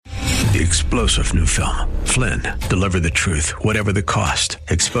The explosive new film, Flynn, deliver the truth, whatever the cost,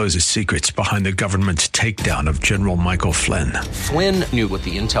 exposes secrets behind the government's takedown of General Michael Flynn. Flynn knew what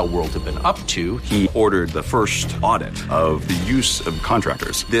the intel world had been up to. He ordered the first audit of the use of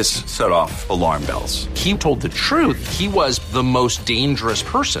contractors. This set off alarm bells. He told the truth. He was the most dangerous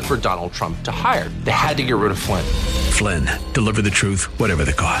person for Donald Trump to hire. They had to get rid of Flynn. Flynn, deliver the truth, whatever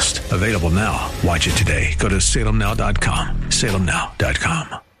the cost. Available now. Watch it today. Go to salemnow.com.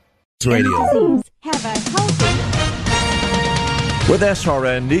 salemnow.com. Radio. Have a healthy. With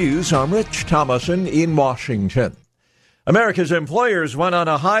SRN News, I'm Rich Thomason in Washington. America's employers went on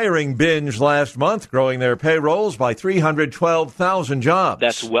a hiring binge last month, growing their payrolls by 312,000 jobs.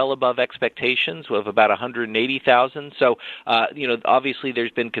 That's well above expectations of about 180,000. So, obviously there's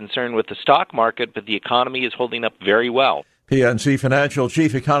been concern with the stock market, but the economy is holding up very well. PNC Financial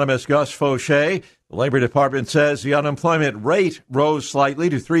Chief Economist Gus Fauché. The Labor Department says the unemployment rate rose slightly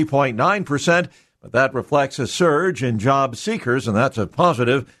to 3.9%, but that reflects a surge in job seekers, and that's a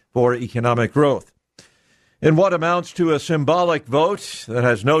positive for economic growth. In what amounts to a symbolic vote that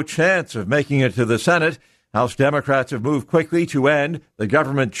has no chance of making it to the Senate, House Democrats have moved quickly to end the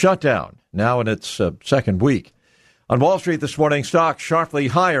government shutdown, now in its second week. On Wall Street this morning, stocks sharply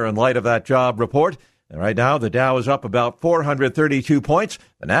higher in light of that job report. And right now, the Dow is up about 432 points.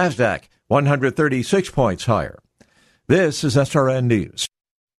 The NASDAQ, 136 points higher. This is SRN News.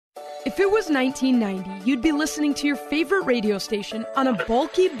 If it was 1990, you'd be listening to your favorite radio station on a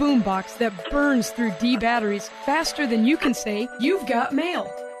bulky boombox that burns through D batteries faster than you can say, "You've got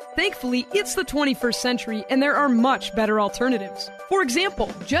mail." Thankfully, it's the 21st century, and there are much better alternatives. For example,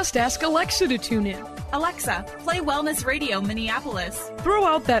 just ask Alexa to tune in. Alexa, play Wellness Radio Minneapolis. Throw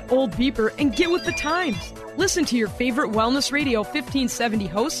out that old beeper and get with the times. Listen to your favorite Wellness Radio 1570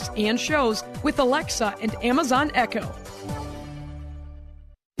 hosts and shows with Alexa and Amazon Echo.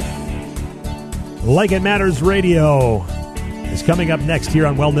 Like It Matters Radio is coming up next here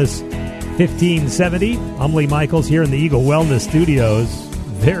on Wellness 1570. I'm Lee Michaels here in the Eagle Wellness Studios.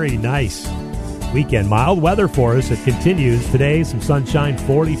 Very nice weekend. Mild weather for us. It continues today. Some sunshine,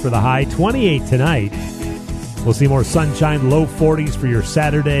 40 for the high, 28 tonight. We'll see more sunshine, low 40s for your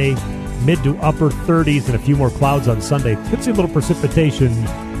Saturday, mid to upper 30s, and a few more clouds on Sunday. Could see a little precipitation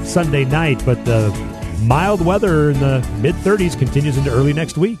Sunday night, but the mild weather in the mid-30s continues into early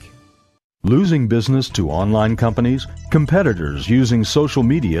next week. Losing business to online companies? Competitors using social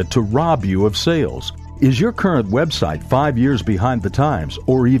media to rob you of sales? Is your current website 5 years behind the times,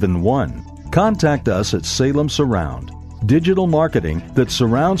 or even one? Contact us at Salem Surround. Digital marketing that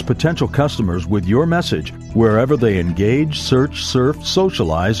surrounds potential customers with your message wherever they engage, search, surf,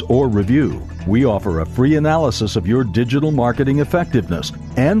 socialize, or review. We offer a free analysis of your digital marketing effectiveness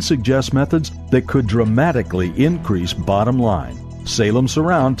and suggest methods that could dramatically increase bottom line. Salem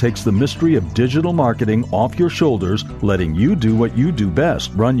Surround takes the mystery of digital marketing off your shoulders, letting you do what you do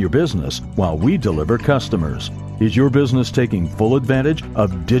best, run your business, while we deliver customers. Is your business taking full advantage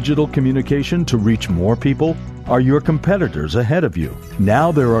of digital communication to reach more people? Are your competitors ahead of you?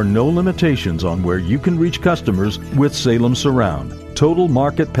 Now there are no limitations on where you can reach customers with Salem Surround. Total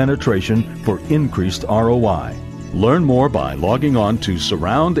market penetration for increased ROI. Learn more by logging on to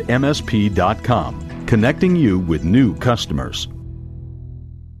surroundmsp.com, connecting you with new customers.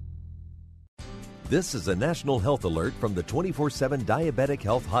 This is a national health alert from the 24/7 Diabetic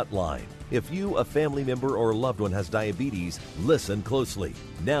Health Hotline. If you, a family member, or loved one has diabetes, listen closely.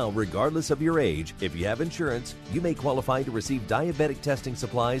 Now, regardless of your age, if you have insurance, you may qualify to receive diabetic testing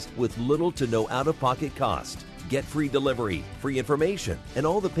supplies with little to no out-of-pocket cost. Get free delivery, free information, and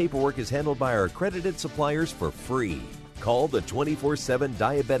all the paperwork is handled by our accredited suppliers for free. Call the 24/7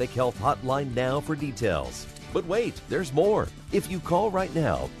 Diabetic Health Hotline now for details. But wait, there's more. If you call right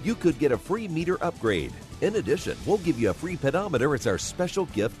now, you could get a free meter upgrade. In addition, we'll give you a free pedometer as our special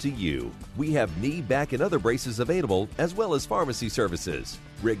gift to you. We have knee, back, and other braces available, as well as pharmacy services.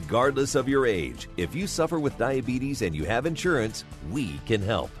 Regardless of your age, if you suffer with diabetes and you have insurance, we can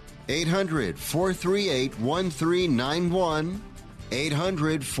help. 800-438-1391.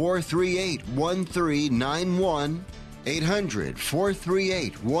 800-438-1391.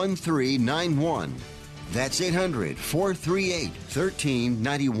 800-438-1391. That's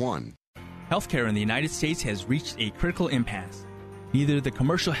 800-438-1391. Healthcare in the United States has reached a critical impasse. Neither the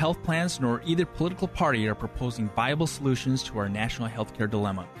commercial health plans nor either political party are proposing viable solutions to our national healthcare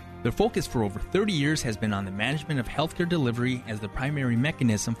dilemma. Their focus for over 30 years has been on the management of healthcare delivery as the primary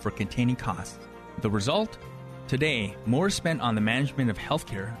mechanism for containing costs. The result? Today, more is spent on the management of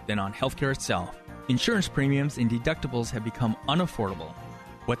healthcare than on healthcare itself. Insurance premiums and deductibles have become unaffordable.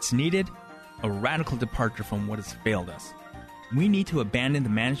 What's needed? A radical departure from what has failed us. we need to abandon the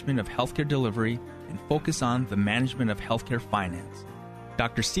management of healthcare delivery and focus on the management of healthcare finance.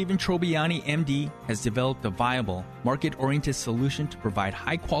 Dr. Stephen Trobiani, MD, has developed a viable, market-oriented solution to provide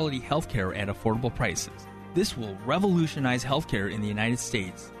high-quality healthcare at affordable prices. This will revolutionize healthcare in the United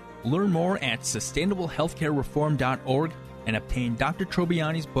States. Learn more at sustainablehealthcarereform.org and obtain Dr.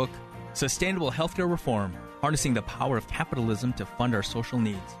 Trobiani's book, Sustainable Healthcare Reform, Harnessing the Power of Capitalism to Fund Our Social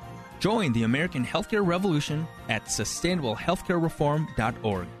Needs. Join the American healthcare revolution at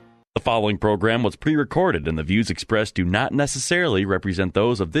sustainablehealthcarereform.org. The following program was pre-recorded, and the views expressed do not necessarily represent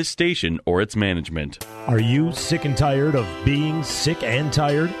those of this station or its management. Are you sick and tired of being sick and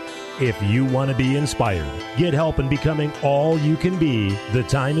tired? If you want to be inspired, get help in becoming all you can be, the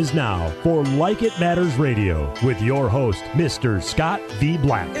time is now for Like It Matters Radio with your host, Mr. Scott V.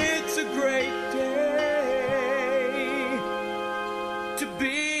 Black. It's a great day to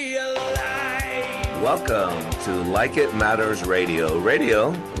be alive. Welcome to Like It Matters Radio.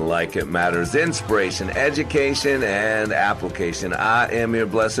 Radio, like it matters, inspiration, education, and application. I am your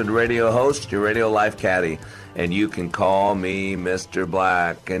blessed radio host, your radio life caddy, and you can call me Mr.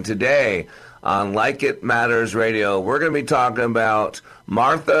 Black. And today on Like It Matters Radio, we're going to be talking about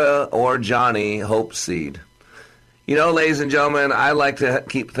Martha or Johnny Hope Seed. You know, ladies and gentlemen, I like to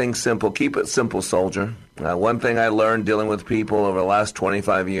keep things simple. Keep it simple, soldier. One thing I learned dealing with people over the last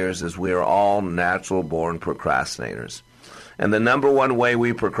 25 years is we are all natural-born procrastinators. And the number one way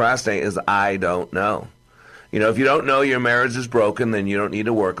we procrastinate is I don't know. You know, if you don't know your marriage is broken, then you don't need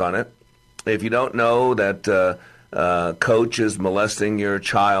to work on it. If you don't know that coach is molesting your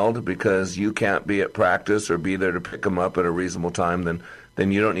child because you can't be at practice or be there to pick them up at a reasonable time,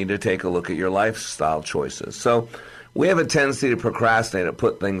 then you don't need to take a look at your lifestyle choices. So we have a tendency to procrastinate, to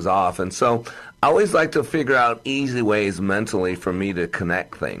put things off. And so I always like to figure out easy ways mentally for me to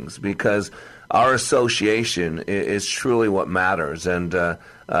connect things, because our association is truly what matters. And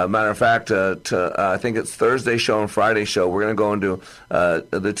matter of fact, I think it's Thursday show and Friday show, we're going to go into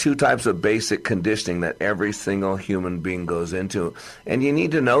the two types of basic conditioning that every single human being goes into. And you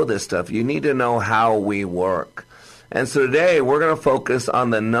need to know this stuff. You need to know how we work. And so today we're going to focus on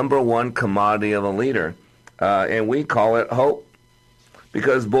the number one commodity of a leader, and we call it hope.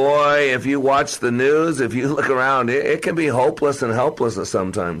 Because, boy, if you watch the news, if you look around, it can be hopeless and helpless at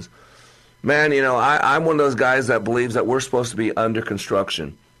sometimes. Man, you know, I'm one of those guys that believes that we're supposed to be under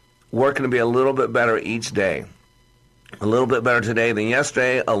construction, working to be a little bit better each day. A little bit better today than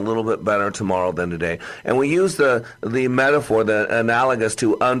yesterday, a little bit better tomorrow than today. And we use the metaphor, the analogous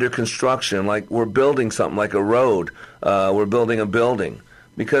to under construction, like we're building something like a road, we're building a building.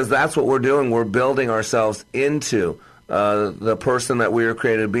 Because that's what we're doing. We're building ourselves into the person that we were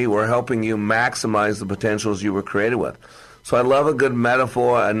created to be. We're helping you maximize the potentials you were created with. So I love a good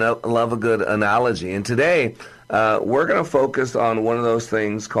metaphor. I love a good analogy. And today, we're going to focus on one of those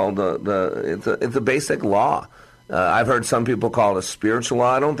things called it's a basic law. I've heard some people call it a spiritual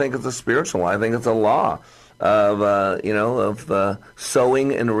law. I don't think it's a spiritual law. I think it's a law of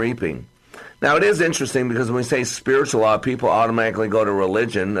sowing and reaping. Now, it is interesting because when we say spiritual law, people automatically go to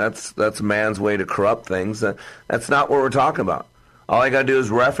religion. That's man's way to corrupt things. That's not what we're talking about. All I got to do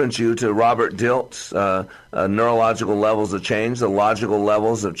is reference you to Robert Dilts' neurological levels of change, the logical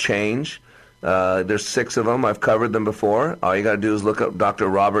levels of change. There's 6 of them. I've covered them before. All you got to do is look up Dr.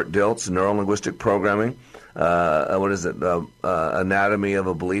 Robert Dilts' neuro-linguistic programming. Anatomy of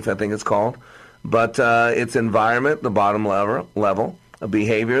a Belief, I think it's called. But it's environment, the bottom level.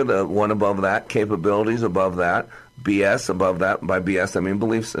 Behavior, the one above that. Capabilities above that. BS above that. By BS, I mean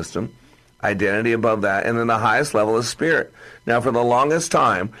belief system. Identity above that. And then the highest level is spirit. Now, for the longest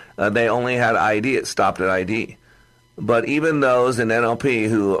time, they only had ID. It stopped at ID. But even those in NLP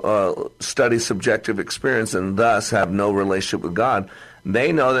who study subjective experience and thus have no relationship with God,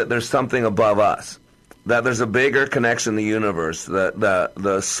 they know that there's something above us, that there's a bigger connection in the universe,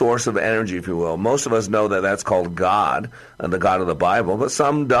 the source of energy, if you will. Most of us know that that's called God, the God of the Bible, but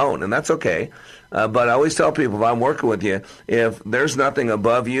some don't, and that's okay. But I always tell people, if I'm working with you, if there's nothing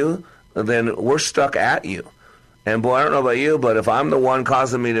above you, then we're stuck at you. And boy, I don't know about you, but if I'm the one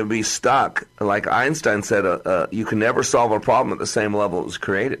causing me to be stuck, like Einstein said, you can never solve a problem at the same level it was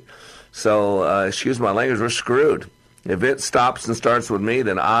created. So, excuse my language, we're screwed. If it stops and starts with me,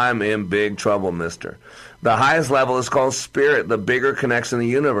 then I'm in big trouble, mister. The highest level is called spirit, the bigger connection in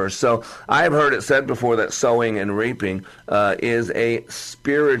the universe. So I have heard it said before that sowing and reaping is a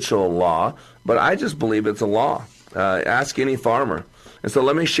spiritual law, but I just believe it's a law. Ask any farmer. And so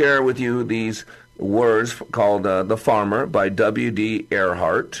let me share with you these words called The Farmer by W.D.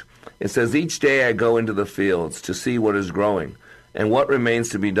 Earhart. It says, each day I go into the fields to see what is growing and what remains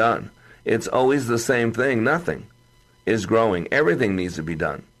to be done. It's always the same thing, nothing. is growing. Everything needs to be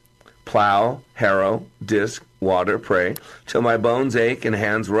done. Plow, harrow, disc, water, pray, till my bones ache and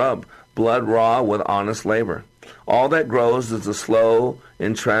hands rub, blood raw with honest labor. All that grows is the slow,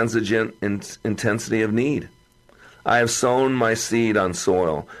 intransigent intensity of need. I have sown my seed on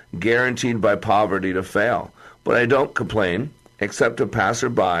soil, guaranteed by poverty to fail, but I don't complain, except a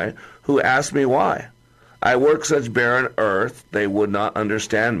passerby who asks me why. I work such barren earth, they would not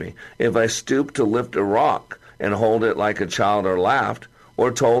understand me. If I stooped to lift a rock and hold it like a child or laughed, or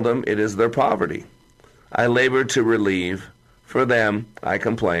told them it is their poverty. I labor to relieve. For them, I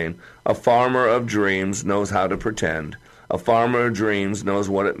complain. A farmer of dreams knows how to pretend. A farmer of dreams knows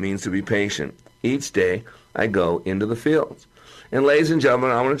what it means to be patient. Each day, I go into the fields. And ladies and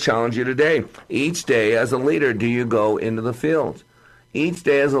gentlemen, I want to challenge you today. Each day, as a leader, do you go into the fields? Each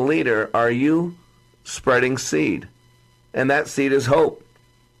day, as a leader, are you spreading seed? And that seed is hope.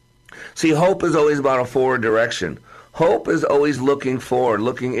 See, hope is always about a forward direction. Hope is always looking forward,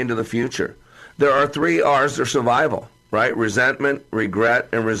 looking into the future. There are 3 R's of survival, right? Resentment, regret,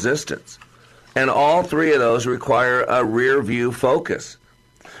 and resistance. And all 3 of those require a rear view focus.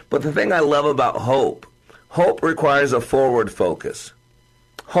 But the thing I love about hope requires a forward focus.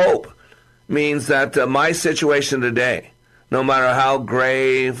 Hope means that my situation today, no matter how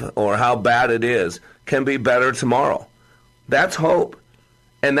grave or how bad it is, can be better tomorrow. That's hope.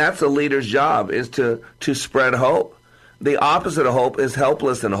 And that's a leader's job, is to spread hope. The opposite of hope is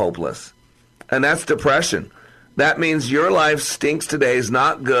helpless and hopeless. And that's depression. That means your life stinks today, is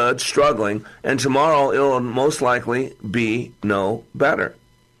not good, struggling, and tomorrow it will most likely be no better.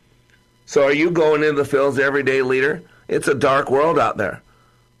 So are you going into the fields every day, leader? It's a dark world out there.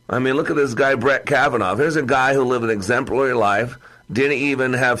 I mean, look at this guy, Brett Kavanaugh. Here's a guy who lived an exemplary life, didn't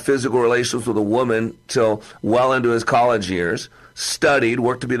even have physical relations with a woman till well into his college years, studied,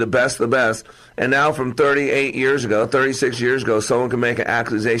 worked to be the best of the best, and now from 36 years ago, someone can make an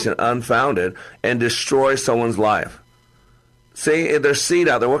accusation unfounded and destroy someone's life. See, there's seed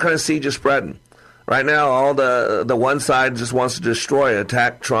out there. What kind of seed you spreading? Right now, all the one side just wants to destroy,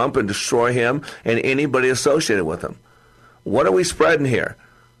 attack Trump and destroy him and anybody associated with him. What are we spreading here?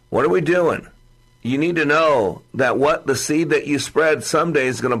 What are we doing? You need to know that what the seed that you spread someday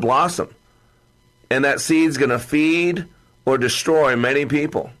is going to blossom. And that seed's going to feed or destroy many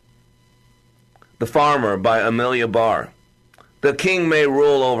people. The Farmer by Amelia Barr. The king may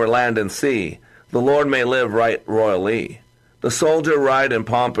rule over land and sea. The Lord may live right royally. The soldier ride in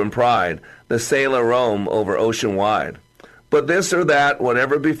pomp and pride. The sailor roam over ocean wide. But this or that,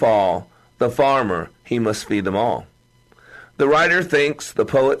 whatever befall, the farmer, he must feed them all. The writer thinks, the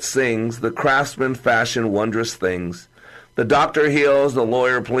poet sings, the craftsman fashion wondrous things. The doctor heals, the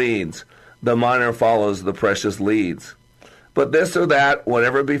lawyer pleads. The miner follows, the precious leads. But this or that,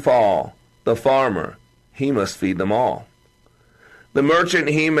 whatever befall, the farmer, he must feed them all. The merchant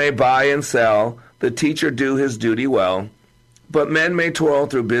he may buy and sell, the teacher do his duty well, but men may toil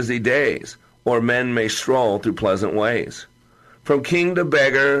through busy days, or men may stroll through pleasant ways. From king to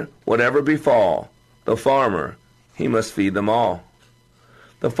beggar, whatever befall, the farmer, he must feed them all.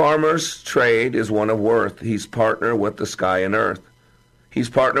 The farmer's trade is one of worth. He's partner with the sky and earth. He's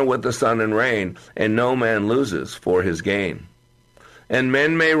partner with the sun and rain, and no man loses for his gain. And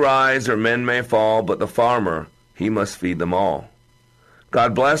men may rise or men may fall, but the farmer, he must feed them all.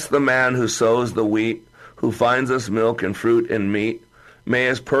 God bless the man who sows the wheat, who finds us milk and fruit and meat. May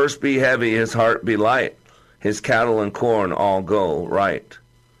his purse be heavy, his heart be light, his cattle and corn all go right.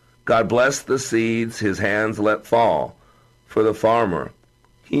 God bless the seeds his hands let fall, for the farmer,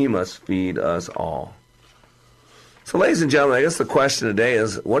 he must feed us all. So, ladies and gentlemen, I guess the question today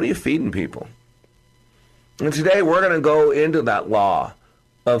is, what are you feeding people? And today we're going to go into that law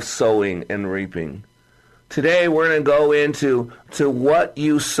of sowing and reaping. Today we're going to go into what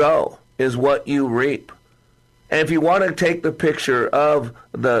you sow is what you reap. And if you want to take the picture of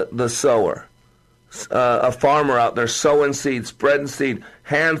the sower, a farmer out there sowing seed, spreading seed,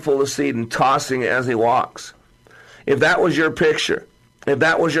 handful of seed and tossing it as he walks. If that was your picture, if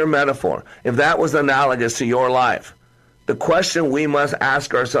that was your metaphor, if that was analogous to your life, the question we must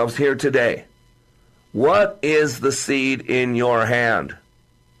ask ourselves here today, what is the seed in your hand?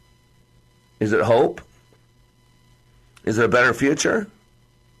 Is it hope? Is it a better future?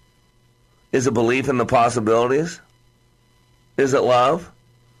 Is it belief in the possibilities? Is it love?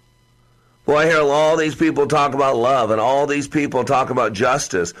 Well, I hear all these people talk about love, and all these people talk about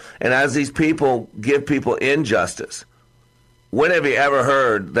justice, and as these people give people injustice, when have you ever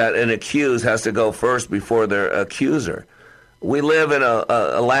heard that an accused has to go first before their accuser? We live in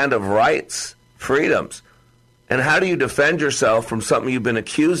a land of rights, freedoms. And how do you defend yourself from something you've been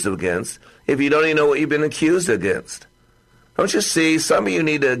accused against if you don't even know what you've been accused against? Don't you see? Some of you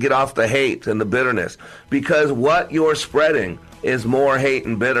need to get off the hate and the bitterness, because what you're spreading is more hate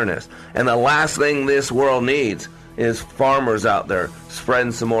and bitterness. And the last thing this world needs is farmers out there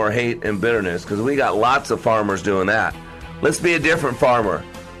spreading some more hate and bitterness, because we got lots of farmers doing that. Let's be a different farmer.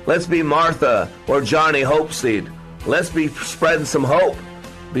 Let's be Martha or Johnny Hopeseed. Let's be spreading some hope,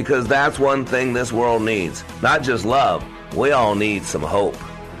 because that's one thing this world needs. Not just love. We all need some hope.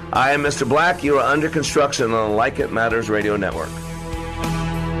 I am Mr. Black. You are under construction on the Like It Matters Radio Network.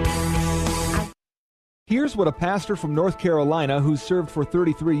 Here's what a pastor from North Carolina who served for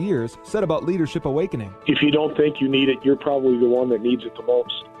 33 years said about Leadership Awakening. If you don't think you need it, you're probably the one that needs it the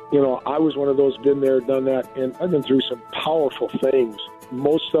most. You know, I was one of those, been there, done that, and I've been through some powerful things.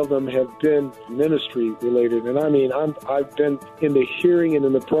 Most of them have been ministry related. And I mean, I've been in the hearing and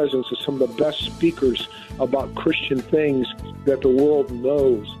in the presence of some of the best speakers about Christian things that the world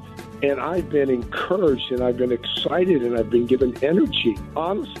knows. And I've been encouraged, and I've been excited, and I've been given energy.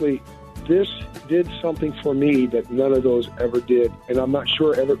 Honestly, this did something for me that none of those ever did, and I'm not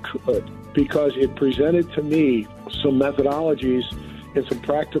sure ever could, because it presented to me some methodologies and some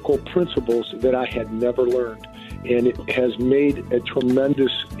practical principles that I had never learned, and it has made a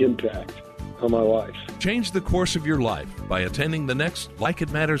tremendous impact on my life. Change the course of your life by attending the next Like It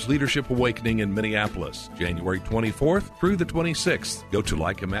Matters Leadership Awakening in Minneapolis, January 24th through the 26th. Go to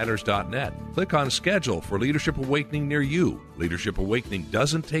likeitmatters.net. Click on Schedule for Leadership Awakening near you. Leadership Awakening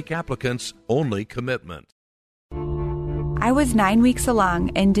doesn't take applicants, only commitment. I was 9 weeks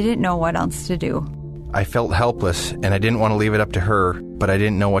along and didn't know what else to do. I felt helpless, and I didn't want to leave it up to her, but I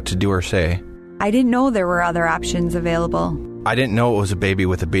didn't know what to do or say. I didn't know there were other options available. I didn't know it was a baby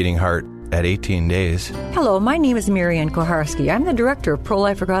with a beating heart at 18 days. Hello, my name is Marianne Koharski. I'm the director of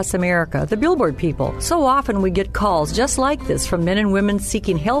Pro-Life Across America, the Billboard people. So often we get calls just like this from men and women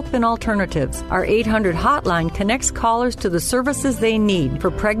seeking help and alternatives. Our 800 hotline connects callers to the services they need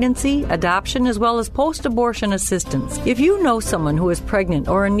for pregnancy, adoption, as well as post-abortion assistance. If you know someone who is pregnant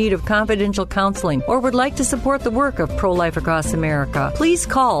or in need of confidential counseling or would like to support the work of Pro-Life Across America, please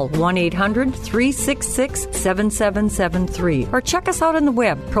call 1-800-366-7773 or check us out on the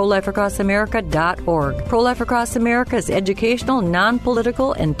web, prolifeacrossAmerica.org. Pro-Life Across America is educational,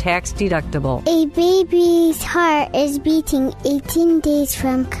 non-political, and tax-deductible. A baby's heart is beating 18 days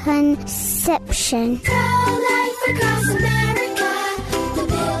from conception. Pro-Life Across America, the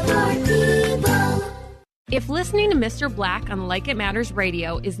Billboard people. If listening to Mr. Black on Like It Matters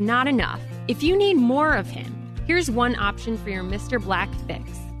Radio is not enough, if you need more of him, here's one option for your Mr. Black fix.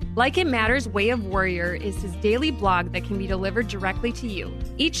 Like It Matters Way of Warrior is his daily blog that can be delivered directly to you.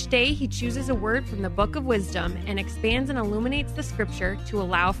 Each day, he chooses a word from the Book of Wisdom and expands and illuminates the scripture to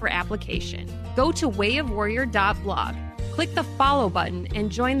allow for application. Go to wayofwarrior.blog, click the follow button, and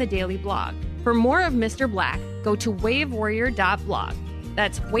join the daily blog. For more of Mr. Black, go to wayofwarrior.blog.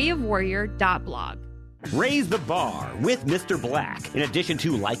 That's wayofwarrior.blog. Raise the bar with Mr. Black. In addition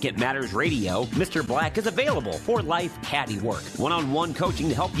to Like It Matters Radio, Mr. Black is available for life caddy work, one-on-one coaching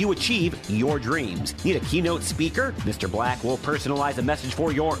to help you achieve your dreams. Need a keynote speaker? Mr. Black will personalize a message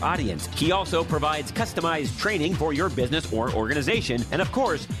for your audience. He also provides customized training for your business or organization. And of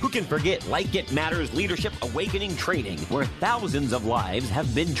course, who can forget Like It Matters Leadership Awakening Training, where thousands of lives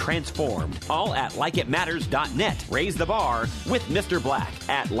have been transformed. All at likeitmatters.net. Raise the bar with Mr. Black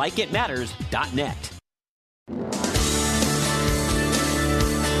at likeitmatters.net.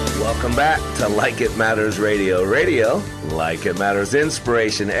 Welcome back to Like It Matters Radio. Radio, like it matters,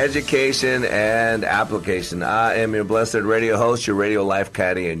 inspiration, education, and application. I am your blessed radio host, your radio life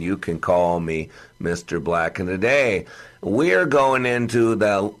caddy, and you can call me Mr. Black. And today, we are going into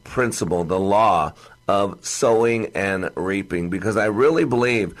the principle, the law of sowing and reaping, because I really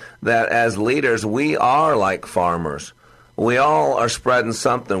believe that as leaders, we are like farmers. We all are spreading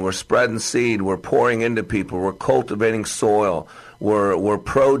something. We're spreading seed. We're pouring into people. We're cultivating soil. We're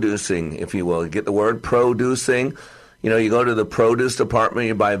producing, if you will. You get the word producing? You know, you go to the produce department,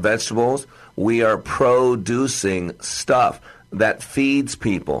 you buy vegetables. We are producing stuff that feeds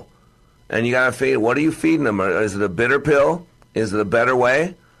people. And you got to feed. What are you feeding them? Is it a bitter pill? Is it a better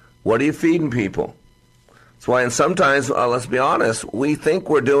way? What are you feeding people? That's why, and sometimes, let's be honest, we think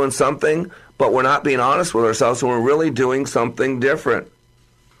we're doing something, but we're not being honest with ourselves, and we're really doing something different.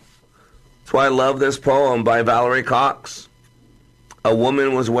 That's why I love this poem by Valerie Cox. A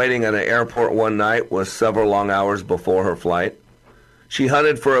woman was waiting at an airport one night with several long hours before her flight. She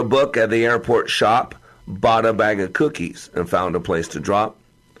hunted for a book at the airport shop, bought a bag of cookies, and found a place to drop.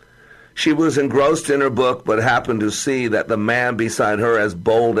 She was engrossed in her book, but happened to see that the man beside her, as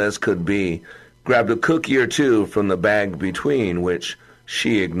bold as could be, grabbed a cookie or two from the bag between, which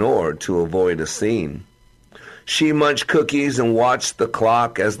she ignored to avoid a scene. She munched cookies and watched the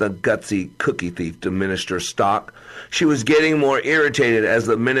clock as the gutsy cookie thief diminished her stock. She was getting more irritated as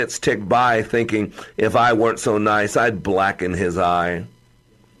the minutes ticked by, thinking, if I weren't so nice, I'd blacken his eye.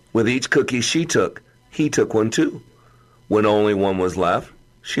 With each cookie she took, he took one too. When only one was left,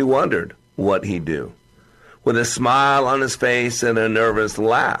 she wondered what he'd do. With a smile on his face and a nervous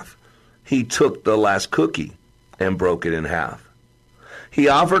laugh, he took the last cookie and broke it in half. He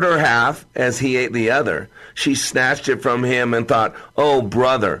offered her half as he ate the other. She snatched it from him and thought, oh,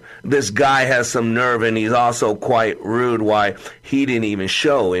 brother, this guy has some nerve and he's also quite rude. Why, he didn't even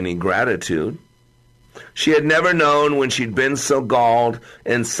show any gratitude. She had never known when she'd been so galled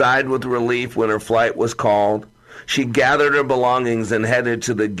and sighed with relief when her flight was called. She gathered her belongings and headed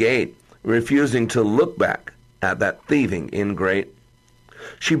to the gate, refusing to look back at that thieving ingrate.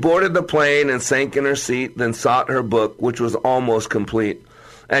 She boarded the plane and sank in her seat, then sought her book, which was almost complete.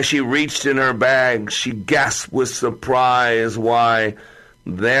 As she reached in her bag, she gasped with surprise. Why,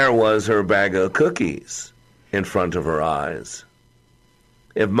 there was her bag of cookies in front of her eyes.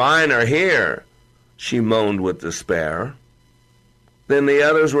 If mine are here, she moaned with despair, then the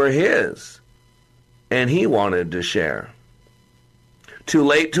others were his, and he wanted to share. Too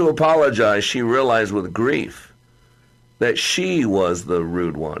late to apologize, she realized with grief that she was the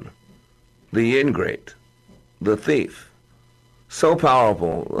rude one, the ingrate, the thief. So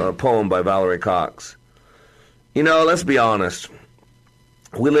powerful, a poem by Valerie Cox. You know, let's be honest.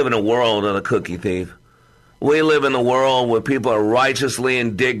 We live in a world of the cookie thief. We live in a world where people are righteously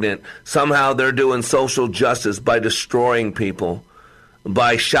indignant. Somehow they're doing social justice by destroying people,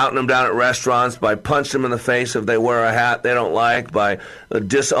 by shouting them down at restaurants, by punching them in the face if they wear a hat they don't like, by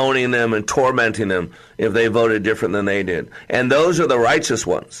disowning them and tormenting them if they voted different than they did. And those are the righteous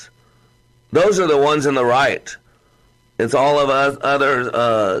ones. Those are the ones in the right. It's all of us other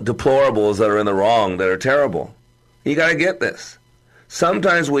deplorables that are in the wrong, that are terrible. You got to get this.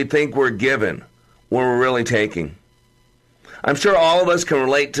 Sometimes we think we're given when we're really taking. I'm sure all of us can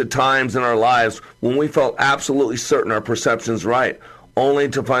relate to times in our lives when we felt absolutely certain our perception's right, only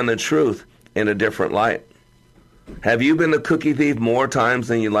to find the truth in a different light. Have you been the cookie thief more times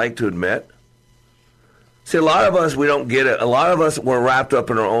than you'd like to admit? See, a lot of us, we don't get it. A lot of us, we're wrapped up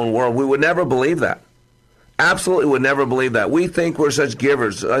in our own world. We would never believe that. Absolutely would never believe that. We think we're such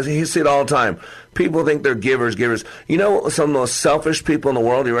givers. You see it all the time. People think they're givers. You know, some of the most selfish people in the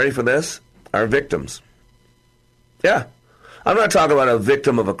world, you ready for this? Are victims. Yeah. I'm not talking about a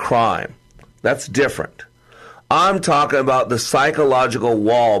victim of a crime. That's different. I'm talking about the psychological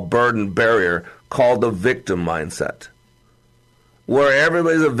wall, burden, barrier called the victim mindset, where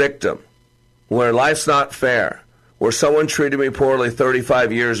everybody's a victim, where life's not fair, where someone treated me poorly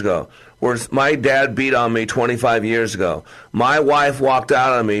 35 years ago, where my dad beat on me 25 years ago, my wife walked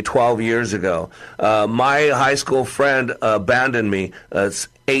out on me 12 years ago, my high school friend abandoned me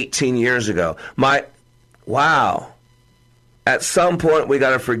 18 years ago. Wow. At some point, we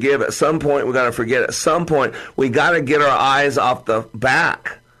got to forgive. At some point, we got to forget. At some point, we got to get our eyes off the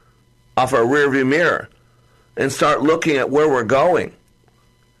back, off our rearview mirror, and start looking at where we're going.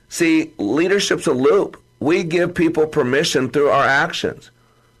 See, leadership's a loop. We give people permission through our actions.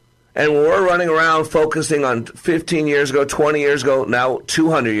 And when we're running around focusing on 15 years ago, 20 years ago, now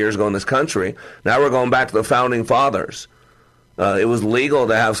 200 years ago in this country, now we're going back to the founding fathers. It was legal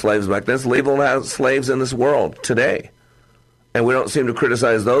to have slaves back then. It's legal to have slaves in this world today. And we don't seem to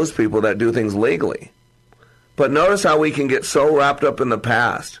criticize those people that do things legally. But notice how we can get so wrapped up in the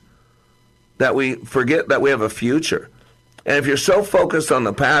past that we forget that we have a future. And if you're so focused on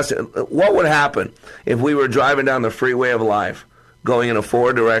the past, what would happen if we were driving down the freeway of life, going in a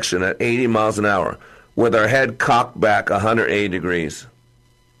forward direction at 80 miles an hour, with our head cocked back 180 degrees?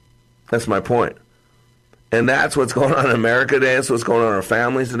 That's my point. And that's what's going on in America today. That's what's going on in our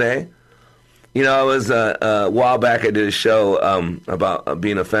families today. You know, it was a while back I did a show about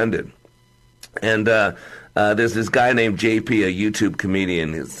being offended. And there's this guy named JP, a YouTube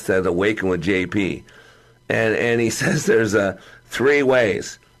comedian. It says Awaken with JP. And he says there's 3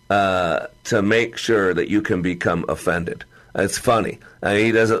 ways to make sure that you can become offended. It's funny.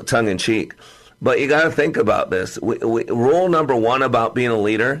 He does it tongue-in-cheek. But you got to think about this. Rule number 1 about being a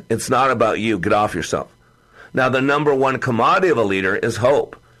leader, it's not about you. Get off yourself. Now, the number 1 commodity of a leader is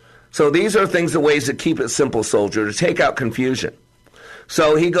hope. So these are things, the ways to keep it simple, soldier, to take out confusion.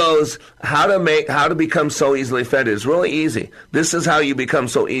 So he goes, how to become so easily offended. It's really easy. This is how you become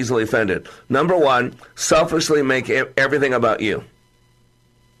so easily offended. Number 1, selfishly make everything about you.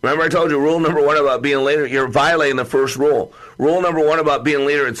 Remember I told you rule number 1 about being a leader? You're violating the first rule. Rule number 1 about being a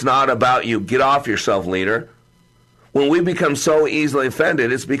leader, it's not about you. Get off yourself, leader. When we become so easily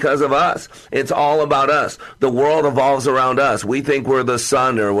offended, it's because of us. It's all about us. The world evolves around us. We think we're the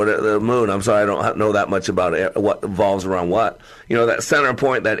sun or the moon. I'm sorry, I don't know that much about it, what evolves around what. You know, that center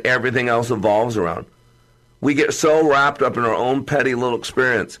point that everything else evolves around. We get so wrapped up in our own petty little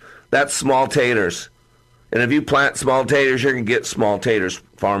experience. That's small taters. And if you plant small taters, you're going to get small taters,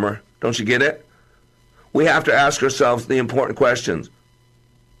 farmer. Don't you get it? We have to ask ourselves the important questions.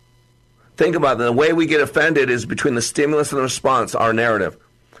 Think about it. The way we get offended is between the stimulus and the response, our narrative.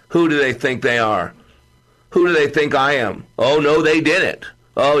 Who do they think they are? Who do they think I am? Oh, no, they didn't.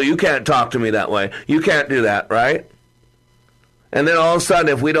 Oh, you can't talk to me that way. You can't do that, right? And then all of a sudden,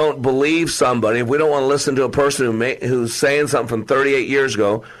 if we don't believe somebody, if we don't want to listen to a person who's saying something from 38 years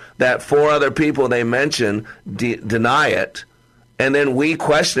ago, that 4 other people they mention deny it, and then we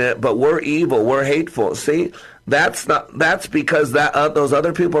question it, but we're evil, we're hateful. See, that's because those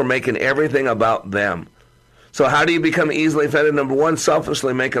other people are making everything about them. So how do you become easily offended? Number 1,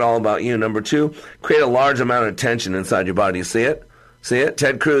 selfishly make it all about you. Number 2, create a large amount of tension inside your body. You see it? See it?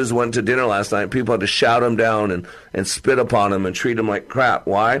 Ted Cruz went to dinner last night. People had to shout him down and spit upon him and treat him like crap.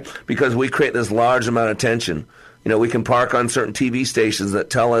 Why? Because we create this large amount of tension. You know, we can park on certain TV stations that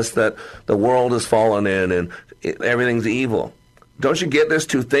tell us that the world has fallen in and everything's evil. Don't you get this?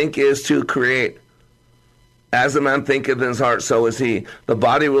 To think is to create. As a man thinketh in his heart, so is he. The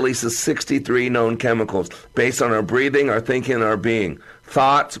body releases 63 known chemicals based on our breathing, our thinking, and our being.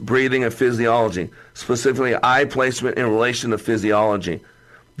 Thoughts, breathing, and physiology. Specifically, eye placement in relation to physiology.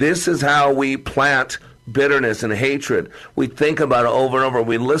 This is how we plant bitterness and hatred. We think about it over and over.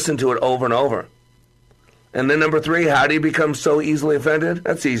 We listen to it over and over. And then number 3, how do you become so easily offended?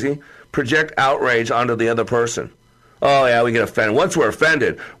 That's easy. Project outrage onto the other person. Oh, yeah, we get offended. Once we're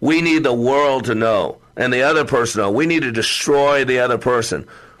offended, we need the world to know and the other person to know. We need to destroy the other person.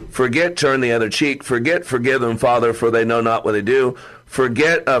 Forget turn the other cheek. Forget forgive them, Father, for they know not what they do.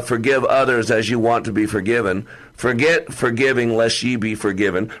 Forget forgive others as you want to be forgiven. Forget forgiving lest ye be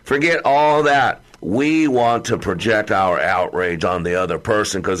forgiven. Forget all that. We want to project our outrage on the other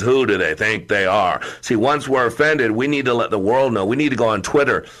person because who do they think they are? See, once we're offended, we need to let the world know. We need to go on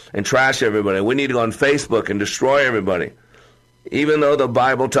Twitter and trash everybody. We need to go on Facebook and destroy everybody. Even though the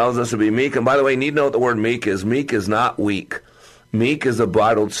Bible tells us to be meek. And by the way, you need to know what the word meek is. Meek is not weak. Meek is a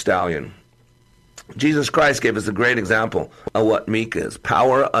bridled stallion. Jesus Christ gave us a great example of what meek is.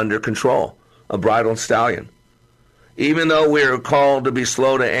 Power under control. A bridled stallion. Even though we are called to be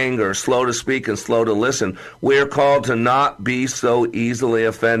slow to anger, slow to speak, and slow to listen, we are called to not be so easily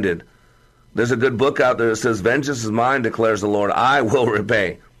offended. There's a good book out there that says, vengeance is mine, declares the Lord, I will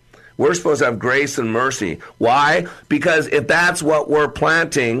repay. We're supposed to have grace and mercy. Why? Because if that's what we're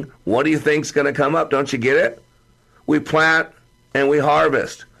planting, what do you think's going to come up? Don't you get it? We plant and we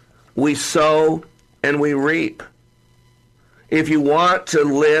harvest. We sow and we reap. If you want to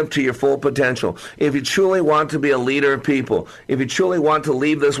live to your full potential, if you truly want to be a leader of people, if you truly want to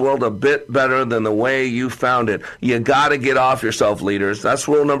leave this world a bit better than the way you found it, you got to get off yourself, leaders. That's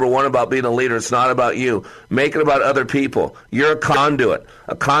rule number 1 about being a leader. It's not about you. Make it about other people. You're a conduit.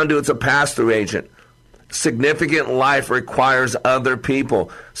 A conduit's a pass-through agent. Significant life requires other people.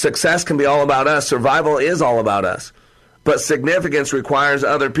 Success can be all about us. Survival is all about us. But significance requires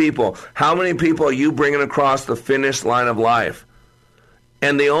other people. How many people are you bringing across the finish line of life?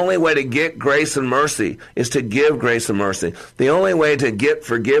 And the only way to get grace and mercy is to give grace and mercy. The only way to get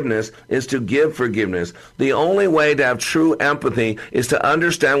forgiveness is to give forgiveness. The only way to have true empathy is to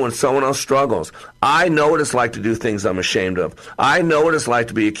understand when someone else struggles. I know what it's like to do things I'm ashamed of. I know what it's like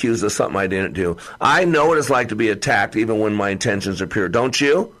to be accused of something I didn't do. I know what it's like to be attacked even when my intentions are pure. Don't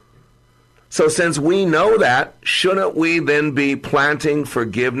you? So since we know that, shouldn't we then be planting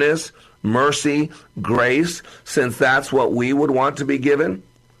forgiveness, mercy, grace, since that's what we would want to be given?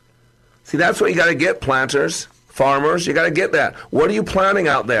 See, that's what you got to get, planters, farmers. You got to get that. What are you planting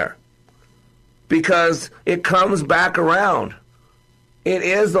out there? Because it comes back around. It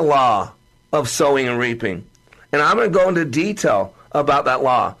is the law of sowing and reaping. And I'm going to go into detail about that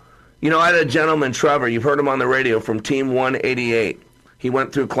law. You know, I had a gentleman, Trevor, you've heard him on the radio, from Team 188. He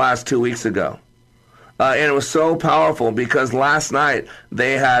went through class 2 weeks ago. And it was so powerful because last night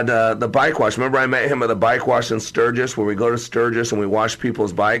they had the bike wash. Remember I met him at the bike wash in Sturgis, where we go to Sturgis and we wash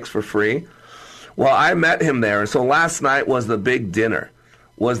people's bikes for free? Well, I met him there. And so last night was the big dinner.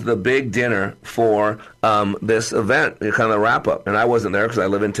 For this event, kind of the wrap-up. And I wasn't there because I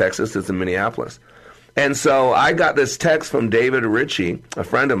live in Texas. It's in Minneapolis. And so I got this text from David Ritchie, a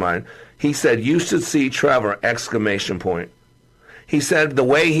friend of mine. He said, you should see Trevor, exclamation point. He said the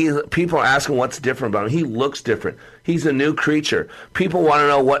way people are asking what's different about him. He looks different. He's a new creature. People want to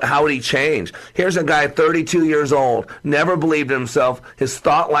know how did he change. Here's a guy 32 years old, never believed in himself. His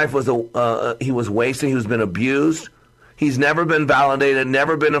thought life was he was wasted. He was been abused. He's never been validated,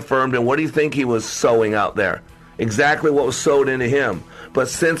 never been affirmed. And what do you think he was sowing out there? Exactly what was sowed into him. But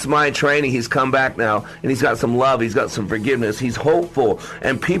since my training, he's come back now, and he's got some love, he's got some forgiveness, he's hopeful,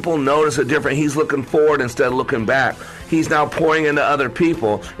 and people notice a difference. He's looking forward instead of looking back. He's now pouring into other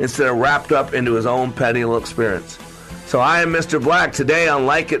people instead of wrapped up into his own petty little experience. So I am Mr. Black. Today on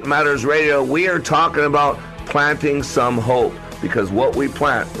Like It Matters Radio, we are talking about planting some hope, because what we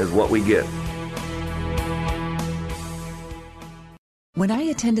plant is what we get. When I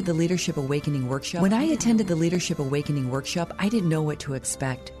attended the Leadership Awakening Workshop, I didn't know what to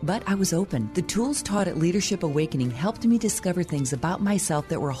expect, but I was open. The tools taught at Leadership Awakening helped me discover things about myself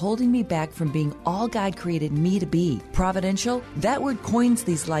that were holding me back from being all God created me to be. Providential? That word coins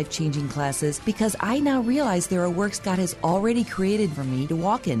these life-changing classes because I now realize there are works God has already created for me to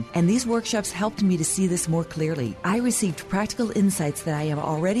walk in, and these workshops helped me to see this more clearly. I received practical insights that I am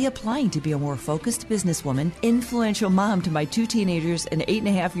already applying to be a more focused businesswoman, influential mom to my 2 teenagers, an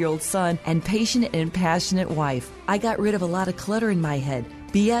 8.5-year-old son, and patient and passionate wife. I got rid of a lot of clutter in my head.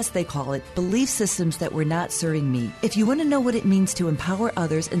 BS, they call it, belief systems that were not serving me. If you want to know what it means to empower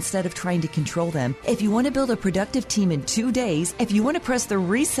others instead of trying to control them, if you want to build a productive team in 2 days, if you want to press the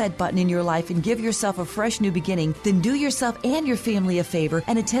reset button in your life and give yourself a fresh new beginning, then do yourself and your family a favor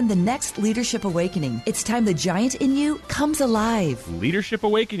and attend the next Leadership Awakening. It's time the giant in you comes alive. Leadership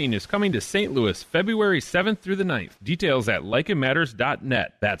Awakening is coming to St. Louis February 7th through the 9th. Details at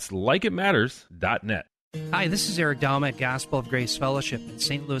likeitmatters.net. That's likeitmatters.net. Hi, this is Eric Daum at Gospel of Grace Fellowship in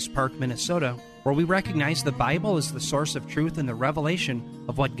St. Louis Park, Minnesota, where we recognize the Bible is the source of truth and the revelation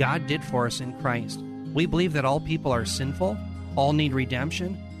of what God did for us in Christ. We believe that all people are sinful, all need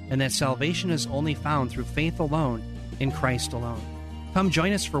redemption, and that salvation is only found through faith alone, in Christ alone. Come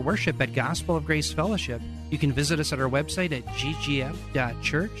join us for worship at Gospel of Grace Fellowship. You can visit us at our website at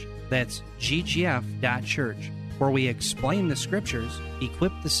ggf.church. That's ggf.church, where we explain the Scriptures,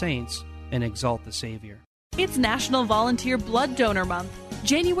 equip the saints, and exalt the Savior. It's National Volunteer Blood Donor Month.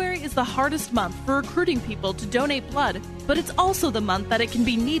 January is the hardest month for recruiting people to donate blood, but it's also the month that it can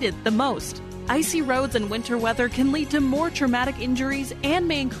be needed the most. Icy roads and winter weather can lead to more traumatic injuries and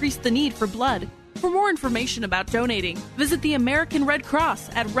may increase the need for blood. For more information about donating, visit the American Red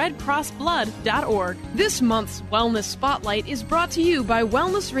Cross at redcrossblood.org. This month's Wellness Spotlight is brought to you by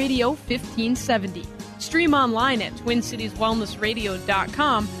Wellness Radio 1570. Stream online at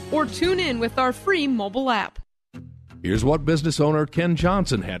TwinCitiesWellnessRadio.com or tune in with our free mobile app. Here's what business owner Ken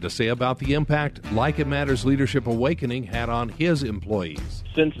Johnson had to say about the impact Like It Matters Leadership Awakening had on his employees.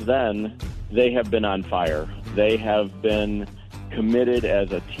 Since then, they have been on fire. They have been committed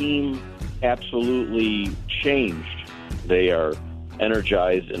as a team, absolutely changed. They are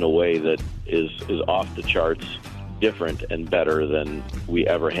energized in a way that is off the charts, different and better than we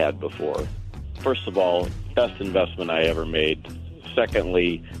ever had before. First of all, best investment I ever made.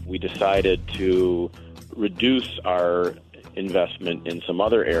 Secondly, we decided to reduce our investment in some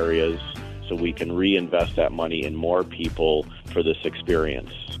other areas so we can reinvest that money in more people for this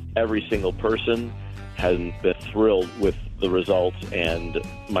experience. Every single person has been thrilled with the results, and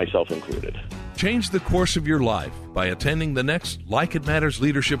myself included. Change the course of your life by attending the next Like It Matters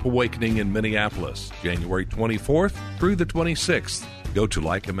Leadership Awakening in Minneapolis, January 24th through the 26th. Go to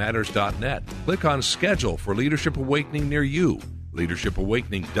likeitmatters.net. Click on Schedule for Leadership Awakening near you. Leadership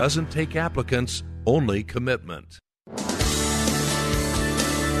Awakening doesn't take applicants, only commitment.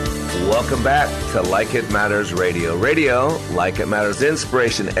 Welcome back to Like It Matters Radio. Radio, like it matters,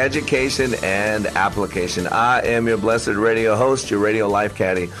 inspiration, education, and application. I am your blessed radio host, your radio life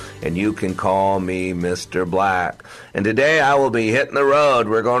caddy, and you can call me Mr. Black. And today I will be hitting the road.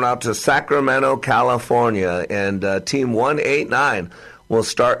 We're going out to Sacramento, California, and Team 189 will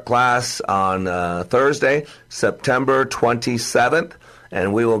start class on Thursday, September 27th.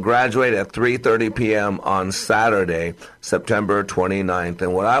 And we will graduate at 3:30 p.m. on Saturday, September 29th.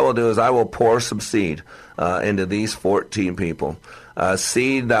 And what I will do is I will pour some seed into these 14 people.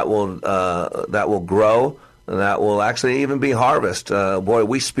 Seed that will grow, that will actually even be harvest. Boy,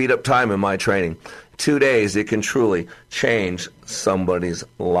 we speed up time in my training. 2 days, it can truly change somebody's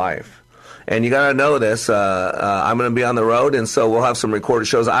life. And you got to know this. I'm going to be on the road, and so we'll have some recorded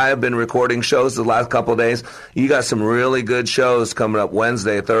shows. I have been recording shows the last couple of days. You got some really good shows coming up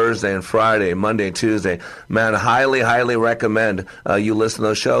Wednesday, Thursday, and Friday, Monday, Tuesday. Man, highly, highly recommend you listen to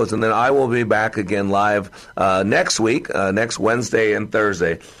those shows. And then I will be back again live next week, next Wednesday and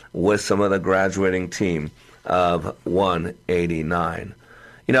Thursday, with some of the graduating team. of 189.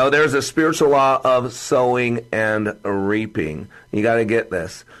 You know, there's a spiritual law of sowing and reaping. You got to get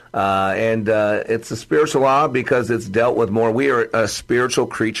this. And it's a spiritual law because it's dealt with more. We are spiritual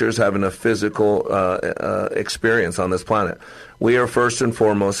creatures having a physical experience on this planet. We are first and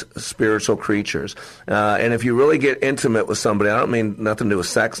foremost spiritual creatures. And if you really get intimate with somebody, I don't mean nothing to do with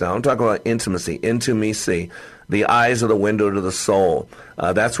sex now. I'm talking about intimacy. The eyes are the window to the soul.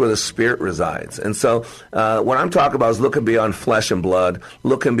 That's where the spirit resides. And so what I'm talking about is looking beyond flesh and blood,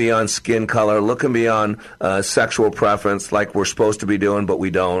 looking beyond skin color, looking beyond sexual preference like we're supposed to be doing, but we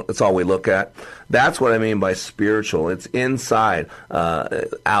don't. That's all we look at. That's what I mean by spiritual. It's inside,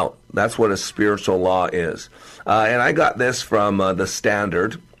 out. That's what a spiritual law is. And I got this from The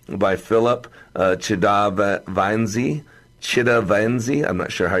Standard by Philip Chidavanzi. I'm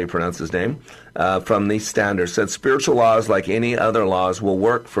not sure how you pronounce his name. From The Standard, said spiritual laws, like any other laws, will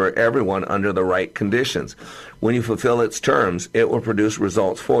work for everyone under the right conditions. When you fulfill its terms, it will produce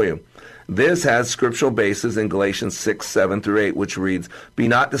results for you. This has scriptural basis in Galatians 6:7-8, which reads, "Be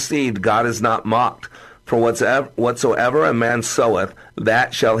not deceived, God is not mocked. For whatsoever a man soweth,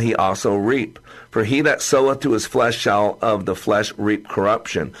 that shall he also reap. For he that soweth to his flesh shall of the flesh reap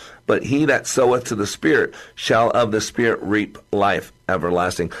corruption. But he that soweth to the Spirit shall of the Spirit reap life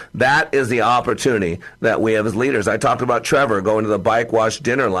everlasting." That is the opportunity that we have as leaders. I talked about Trevor going to the bike wash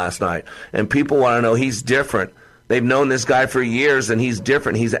dinner last night, and people want to know he's different. They've known this guy for years, and he's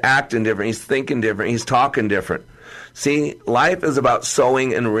different. He's acting different. He's thinking different. He's talking different. See, life is about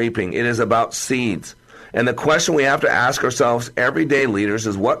sowing and reaping. It is about seeds. And the question we have to ask ourselves every day, leaders,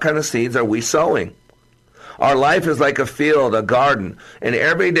 is what kind of seeds are we sowing? Our life is like a field, a garden, and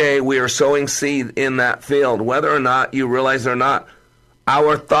every day we are sowing seed in that field, whether or not you realize it or not.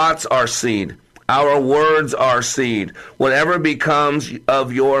 Our thoughts are seed. Our words are seed. Whatever becomes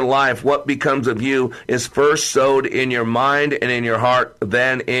of your life, what becomes of you, is first sowed in your mind and in your heart,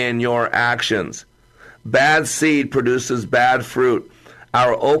 then in your actions. Bad seed produces bad fruit.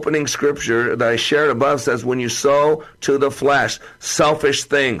 Our opening scripture that I shared above says, when you sow to the flesh, selfish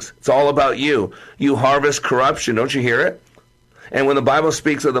things, it's all about you. You harvest corruption. Don't you hear it? And when the Bible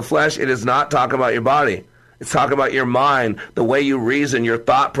speaks of the flesh, it is not talking about your body. It's talking about your mind, the way you reason, your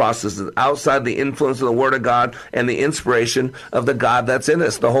thought processes, outside the influence of the Word of God and the inspiration of the God that's in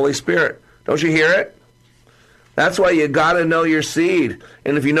us, the Holy Spirit. Don't you hear it? That's why you got to know your seed.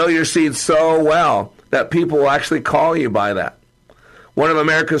 And if you know your seed so well, that people will actually call you by that. One of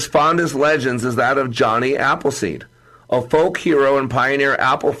America's fondest legends is that of Johnny Appleseed, a folk hero and pioneer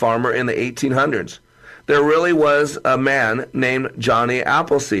apple farmer in the 1800s. There really was a man named Johnny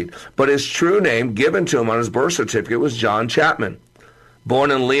Appleseed, but his true name given to him on his birth certificate was John Chapman. Born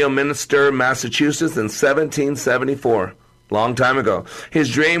in Leominster, Massachusetts in 1774, long time ago.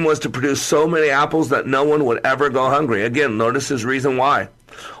 His dream was to produce so many apples that no one would ever go hungry. Again, notice his reason why.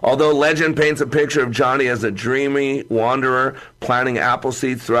 Although legend paints a picture of Johnny as a dreamy wanderer planting apple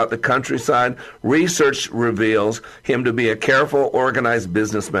seeds throughout the countryside, research reveals him to be a careful, organized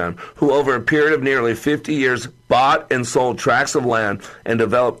businessman who over a period of nearly 50 years bought and sold tracts of land and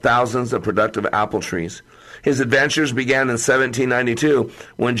developed thousands of productive apple trees. His adventures began in 1792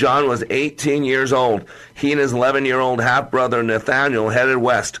 when John was 18 years old. He and his 11-year-old half-brother Nathaniel headed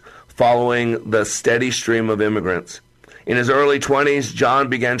west, following the steady stream of immigrants. In his early 20s, John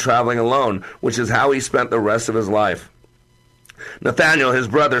began traveling alone, which is how he spent the rest of his life. Nathaniel, his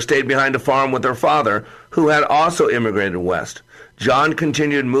brother, stayed behind to farm with their father, who had also immigrated west. John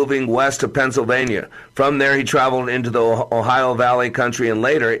continued moving west to Pennsylvania. From there, he traveled into the Ohio Valley country and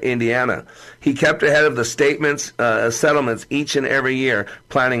later Indiana. He kept ahead of the settlements each and every year,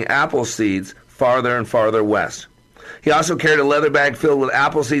 planting apple seeds farther and farther west. He also carried a leather bag filled with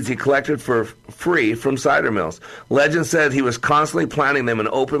apple seeds he collected for free from cider mills. Legend said he was constantly planting them in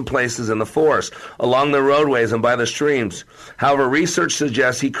open places in the forest, along the roadways and by the streams. However, research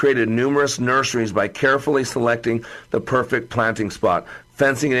suggests he created numerous nurseries by carefully selecting the perfect planting spot,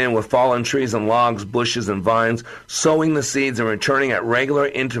 fencing it in with fallen trees and logs, bushes and vines, sowing the seeds and returning at regular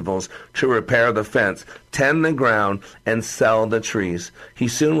intervals to repair the fence, tend the ground, and sell the trees. He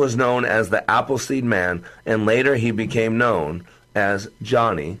soon was known as the Appleseed Man, and later he became known as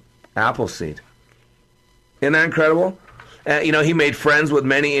Johnny Appleseed. Isn't that incredible? He made friends with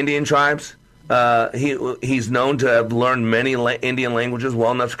many Indian tribes. He's known to have learned many Indian languages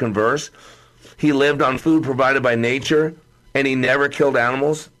well enough to converse. He lived on food provided by nature, and he never killed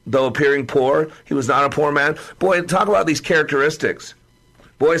animals. Though appearing poor, he was not a poor man. Boy, talk about these characteristics.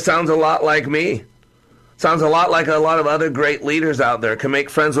 Boy, sounds a lot like me. Sounds a lot like a lot of other great leaders out there. Can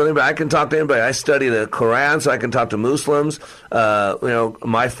make friends with anybody. I can talk to anybody. I study the Quran, so I can talk to Muslims.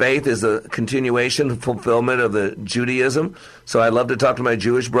 My faith is a continuation, fulfillment of the Judaism. So I love to talk to my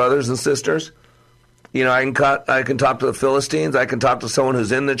Jewish brothers and sisters. I can talk to the Philistines. I can talk to someone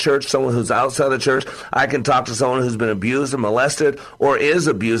who's in the church, someone who's outside the church. I can talk to someone who's been abused or molested or is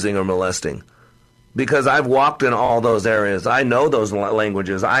abusing or molesting. Because I've walked in all those areas. I know those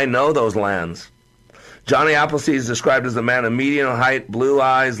languages. I know those lands. Johnny Appleseed is described as a man of medium height, blue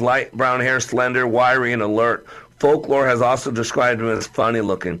eyes, light brown hair, slender, wiry, and alert. Folklore has also described him as funny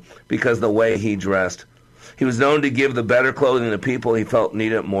looking because of the way he dressed. He was known to give the better clothing to people he felt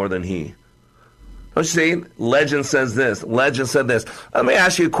needed it more than he. Don't you see? Legend says this. Legend said this. Let me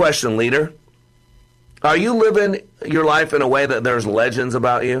ask you a question, leader. Are you living your life in a way that there's legends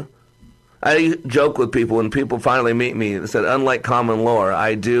about you? I joke with people when people finally meet me. They said, unlike common lore,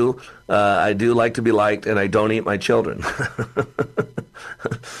 I do like to be liked, and I don't eat my children.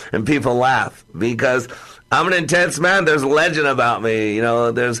 And people laugh because I'm an intense man. There's legend about me.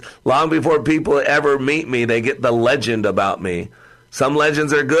 There's long before people ever meet me, they get the legend about me. Some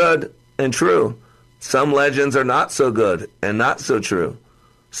legends are good and true. Some legends are not so good and not so true.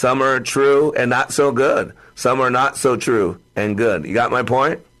 Some are true and not so good. Some are not so true and good. You got my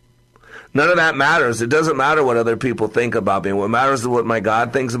point? None of that matters. It doesn't matter what other people think about me. What matters is what my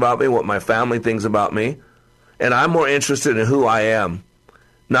God thinks about me, what my family thinks about me. And I'm more interested in who I am,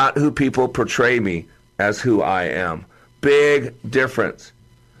 not who people portray me as who I am. Big difference.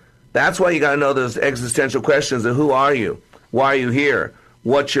 That's why you got to know those existential questions of who are you? Why are you here?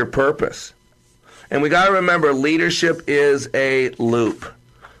 What's your purpose? And we got to remember leadership is a loop.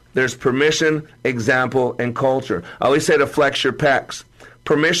 There's permission, example, and culture. I always say to flex your pecs.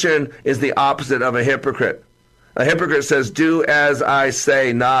 Permission is the opposite of a hypocrite. A hypocrite says, do as I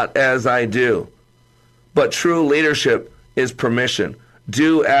say, not as I do. But true leadership is permission.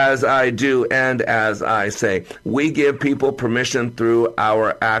 Do as I do and as I say. We give people permission through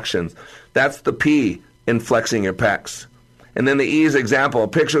our actions. That's the P in flexing your pecs. And then the E is example. A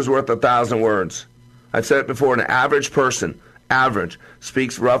picture's worth 1,000 words. I've said it before, an average person,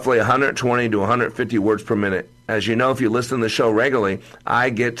 speaks roughly 120 to 150 words per minute. As you know, if you listen to the show regularly,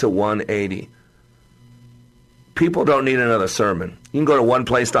 I get to 180. People don't need another sermon. You can go to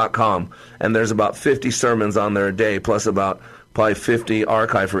oneplace.com, and there's about 50 sermons on there a day, plus about probably 50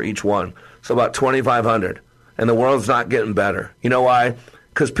 archive for each one. So about 2,500. And the world's not getting better. You know why?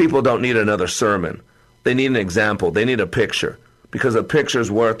 Because people don't need another sermon. They need an example. They need a picture. Because a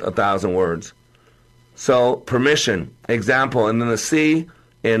picture's worth 1,000 words. So permission, example, and then the C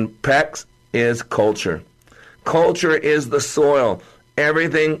in PECS is culture. Culture is the soil.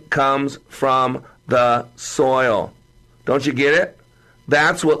 Everything comes from the soil. Don't you get it?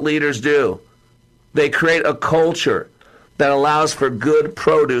 That's what leaders do. They create a culture that allows for good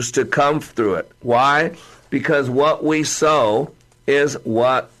produce to come through it. Why? Because what we sow is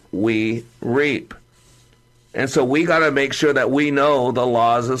what we reap. And so we got to make sure that we know the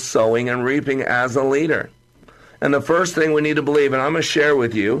laws of sowing and reaping as a leader. And the first thing we need to believe, and I'm going to share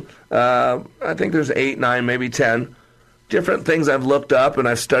with you, I think there's 8, 9, maybe 10 different things I've looked up, and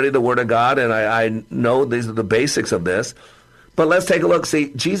I've studied the Word of God, and I know these are the basics of this. But let's take a look.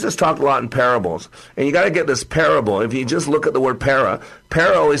 See, Jesus talked a lot in parables. And you got to get this parable. If you just look at the word para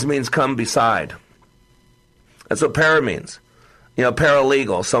always means come beside. That's what para means.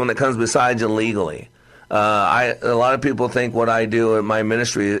 Paralegal, someone that comes beside you legally. A lot of people think what I do in my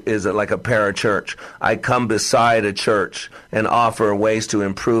ministry is like a parachurch. I come beside a church and offer ways to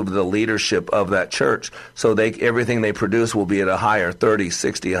improve the leadership of that church. So everything they produce will be at a higher 30,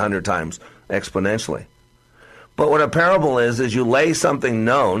 60, 100 times exponentially. But what a parable is you lay something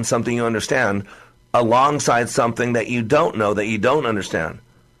known, something you understand, alongside something that you don't know, that you don't understand.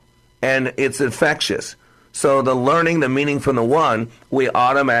 And it's infectious. So the learning, the meaning from the one, we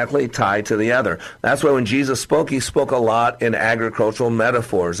automatically tie to the other. That's why when Jesus spoke, he spoke a lot in agricultural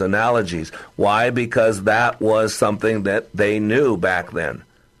metaphors, analogies. Why? Because that was something that they knew back then.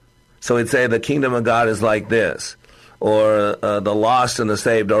 So he'd say the kingdom of God is like this, or the lost and the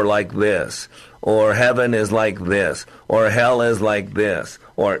saved are like this, or heaven is like this, or hell is like this.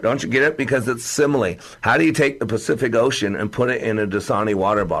 Or don't you get it? Because it's simile. How do you take the Pacific Ocean and put it in a Dasani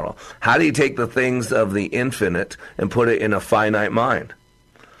water bottle? How do you take the things of the infinite and put it in a finite mind?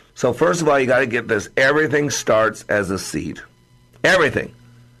 So first of all, you got to get this. Everything starts as a seed. Everything.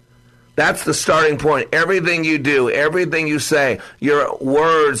 That's the starting point. Everything you do, everything you say, your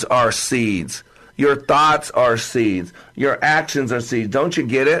words are seeds. Your thoughts are seeds. Your actions are seeds. Don't you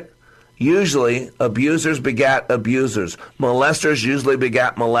get it? Usually, abusers begat abusers. Molesters usually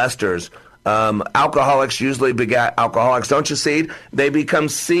begat molesters. Alcoholics usually begat alcoholics. Don't you see? They become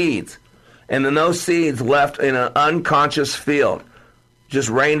seeds. And then those seeds left in an unconscious field, just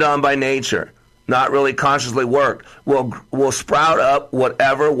rained on by nature, not really consciously worked, will sprout up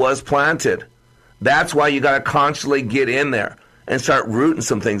whatever was planted. That's why you got to consciously get in there and start rooting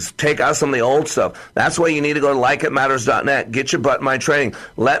some things. Take out some of the old stuff. That's why you need to go to likeitmatters.net. Get your butt in my training.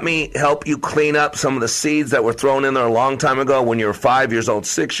 Let me help you clean up some of the seeds that were thrown in there a long time ago when you were 5 years old,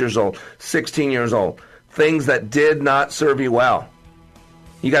 6 years old, 16 years old. Things that did not serve you well.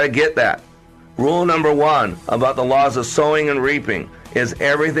 You got to get that. Rule number 1 about the laws of sowing and reaping is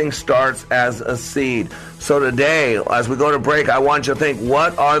everything starts as a seed. So today, as we go to break, I want you to think,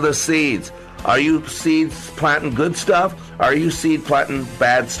 what are the seeds? Are you seeds planting good stuff? Or are you seed planting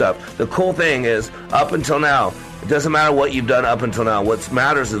bad stuff? The cool thing is, up until now, it doesn't matter what you've done up until now. What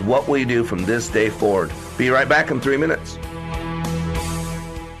matters is what will you do from this day forward. Be right back in 3 minutes.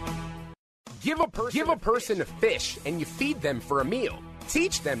 Give a person a fish and you feed them for a meal.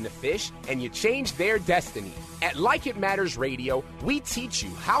 Teach them to fish and you change their destiny. At Like It Matters Radio, we teach you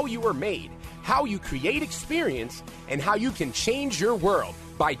how you are made, how you create experience, and how you can change your world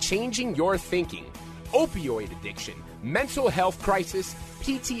by changing your thinking. Opioid addiction, mental health crisis,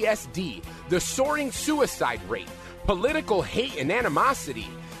 PTSD, the soaring suicide rate, political hate and animosity.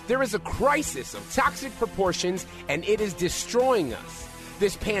 There is a crisis of toxic proportions and it is destroying us.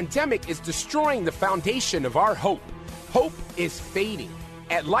 This pandemic is destroying the foundation of our hope. Hope is fading.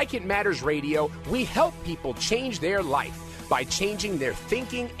 At Like It Matters Radio, we help people change their life by changing their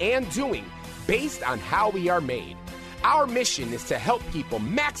thinking and doing based on how we are made. Our mission is to help people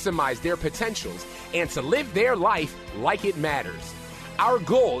maximize their potentials and to live their life like it matters. Our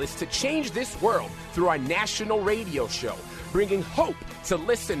goal is to change this world through our national radio show, bringing hope to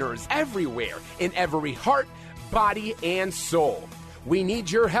listeners everywhere in every heart, body, and soul. We need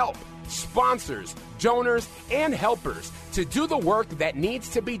your help, sponsors, donors, and helpers to do the work that needs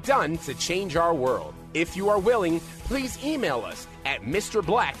to be done to change our world. If you are willing, please email us at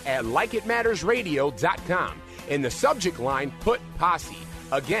MrBlack@LikeItMattersRadio.com. In the subject line, put Posse.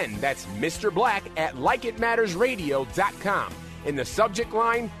 Again, that's Mr. Black at LikeItMattersRadio.com. In the subject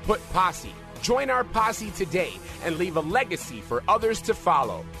line, put Posse. Join our posse today and leave a legacy for others to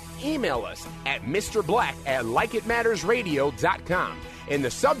follow. Email us at MrBlack@LikeItMattersRadio.com. In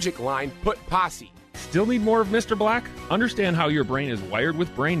the subject line, put Posse. Still need more of Mr. Black? Understand how your brain is wired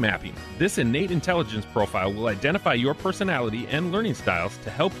with brain mapping. This innate intelligence profile will identify your personality and learning styles to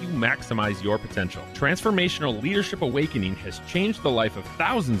help you maximize your potential. Transformational Leadership Awakening has changed the life of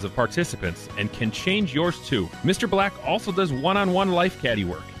thousands of participants and can change yours too. Mr. Black also does one-on-one life caddy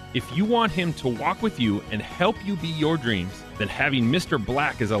work. If you want him to walk with you and help you be your dreams, then having Mr.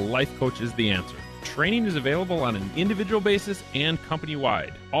 Black as a life coach is the answer. Training is available on an individual basis and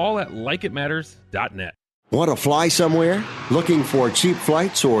company-wide, all at likeitmatters.net. Want to fly somewhere? Looking for cheap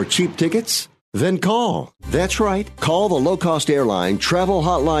flights or cheap tickets? Then call. That's right. Call the low-cost airline travel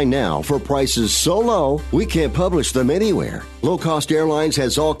hotline now for prices so low we can't publish them anywhere. Low Cost Airlines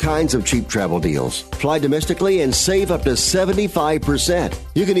has all kinds of cheap travel deals. Fly domestically and save up to 75%.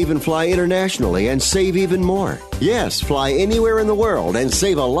 You can even fly internationally and save even more. Yes, fly anywhere in the world and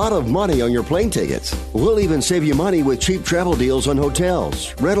save a lot of money on your plane tickets. We'll even save you money with cheap travel deals on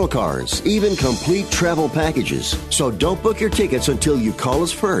hotels, rental cars, even complete travel packages. So don't book your tickets until you call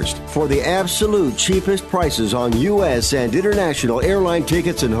us first for the absolute cheapest prices on U.S. and international airline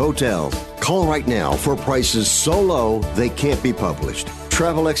tickets and hotels. Call right now for prices so low they can't be published.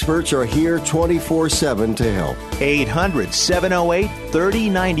 Travel experts are here 24/7 to help.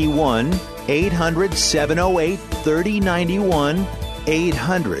 800-708-3091. 800-708-3091.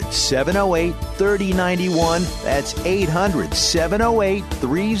 800-708-3091. That's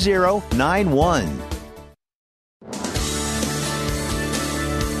 800-708-3091.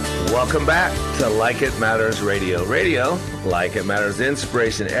 Welcome back to Like It Matters Radio. Radio, like it matters,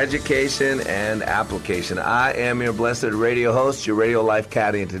 inspiration, education, and application. I am your blessed radio host, your radio life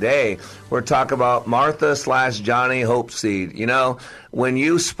caddy, and today we're talking about Martha/Johnny Hopeseed. You know, when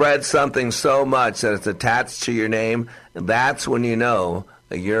you spread something so much that it's attached to your name, that's when you know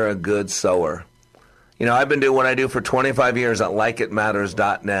that you're a good sower. You know, I've been doing what I do for 25 years at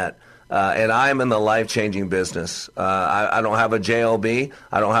likeitmatters.net. And I'm in the life-changing business. I don't have a JLB.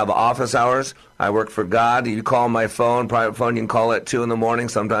 I don't have office hours. I work for God. You call my phone, private phone, you can call it at 2 in the morning.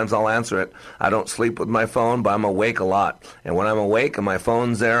 Sometimes I'll answer it. I don't sleep with my phone, but I'm awake a lot. And when I'm awake and my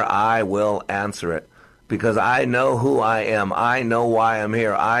phone's there, I will answer it. Because I know who I am. I know why I'm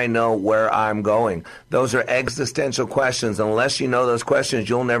here. I know where I'm going. Those are existential questions. Unless you know those questions,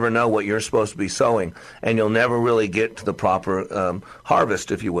 you'll never know what you're supposed to be sowing. And you'll never really get to the proper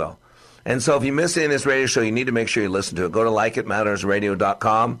harvest, if you will. And so if you miss any of this radio show, you need to make sure you listen to it. Go to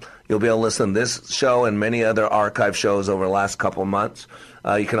likeitmattersradio.com. You'll be able to listen to this show and many other archive shows over the last couple of months.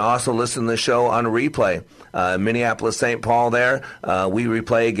 You can also listen to the show on replay. Minneapolis, St. Paul there. We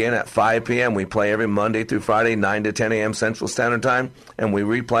replay again at 5 p.m. We play every Monday through Friday, 9 to 10 a.m. Central Standard Time. And we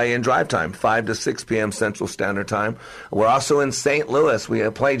replay in drive time, 5 to 6 p.m. Central Standard Time. We're also in St. Louis. We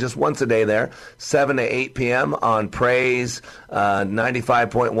play just once a day there, 7 to 8 p.m. on Praise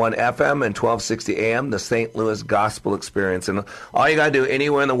 95.1 FM and 1260 a.m., the St. Louis Gospel Experience. And all you got to do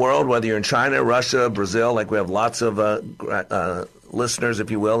anywhere in the world, whether you're in China, Russia, Brazil, like we have lots of listeners, if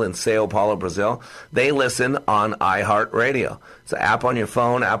you will, in Sao Paulo, Brazil, they listen on iHeartRadio. It's an app on your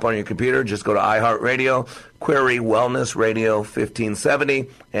phone, app on your computer. Just go to iHeartRadio, query Wellness Radio 1570,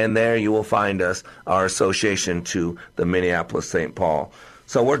 and there you will find us, our association to the Minneapolis St. Paul.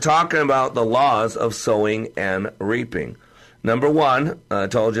 So we're talking about the laws of sowing and reaping. Number one, I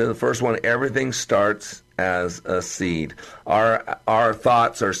told you the first one, everything starts as a seed. Our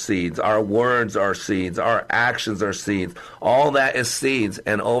thoughts are seeds. Our words are seeds. Our actions are seeds. All that is seeds,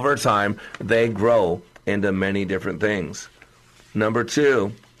 and over time, they grow into many different things. Number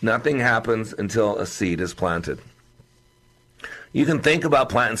two, nothing happens until a seed is planted. You can think about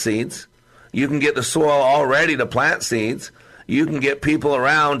planting seeds. You can get the soil all ready to plant seeds. You can get people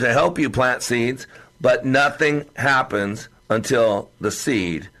around to help you plant seeds, but nothing happens until the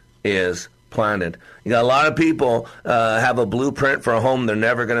seed is planted. You got a lot of people have a blueprint for a home they're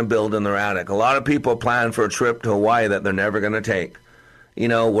never going to build in their attic. A lot of people plan for a trip to Hawaii that they're never going to take. You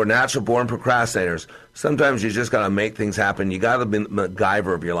know, we're natural-born procrastinators. Sometimes you just got to make things happen. You got to be the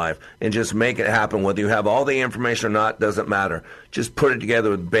MacGyver of your life and just make it happen. Whether you have all the information or not doesn't matter. Just put it together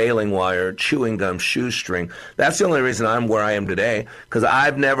with baling wire, chewing gum, shoestring. That's the only reason I'm where I am today, because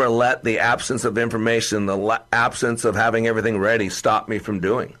I've never let the absence of information, the absence of having everything ready stop me from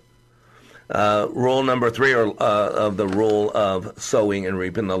doing. Rule number 3 of the rule of sowing and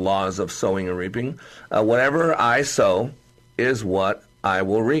reaping, the laws of sowing and reaping. Whatever I sow is what I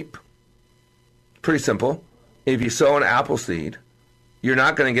will reap. Pretty simple. If you sow an apple seed, you're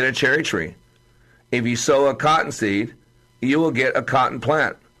not going to get a cherry tree. If you sow a cotton seed, you will get a cotton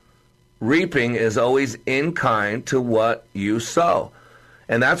plant. Reaping is always in kind to what you sow.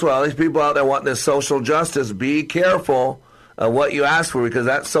 And that's why all these people out there want this social justice. Be careful of what you ask for, because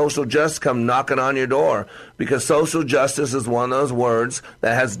that social justice come knocking on your door. Because social justice is one of those words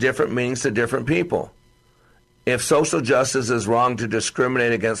that has different meanings to different people. If social justice is wrong to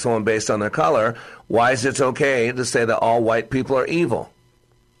discriminate against someone based on their color, why is it okay to say that all white people are evil?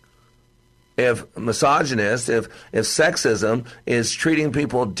 If misogynist, if sexism is treating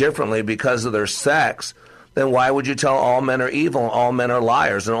people differently because of their sex, then why would you tell all men are evil and all men are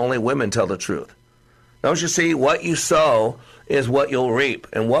liars and only women tell the truth? Don't you see? What you sow is what you'll reap.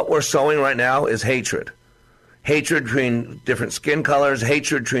 And what we're sowing right now is hatred. Hatred between different skin colors,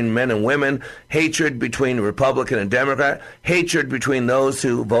 hatred between men and women, hatred between Republican and Democrat, hatred between those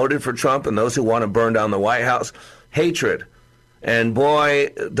who voted for Trump and those who want to burn down the White House, hatred. And boy,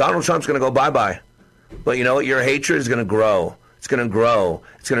 Donald Trump's going to go bye-bye. But you know what? Your hatred is going to grow. It's going to grow.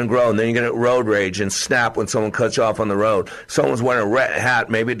 It's going to grow. And then you're going to road rage and snap when someone cuts you off on the road. Someone's wearing a red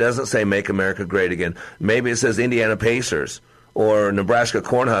hat. Maybe it doesn't say Make America Great Again. Maybe it says Indiana Pacers or Nebraska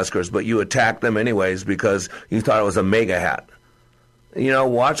Cornhuskers, but you attacked them anyways because you thought it was a mega hat. You know,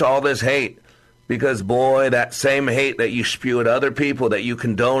 watch all this hate, because, boy, that same hate that you spew at other people, that you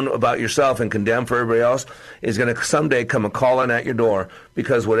condone about yourself and condemn for everybody else, is going to someday come a-calling at your door,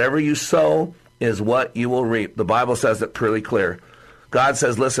 because whatever you sow is what you will reap. The Bible says it pretty clear. God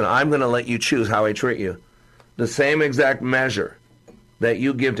says, listen, I'm going to let you choose how I treat you. The same exact measure that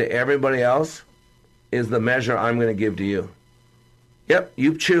you give to everybody else is the measure I'm going to give to you. Yep,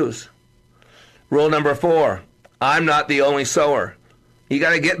 you choose. Rule number 4, I'm not the only sower. You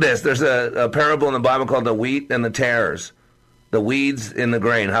got to get this. There's a parable in the Bible called the wheat and the tares. The weeds in the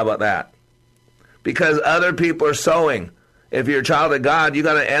grain. How about that? Because other people are sowing. If you're a child of God, you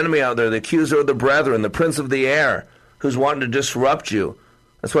got an enemy out there, the accuser of the brethren, the prince of the air, who's wanting to disrupt you.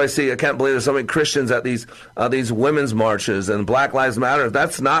 That's why I can't believe there's so many Christians at these women's marches and Black Lives Matter.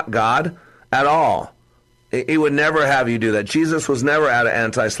 That's not God at all. He would never have you do that. Jesus was never at an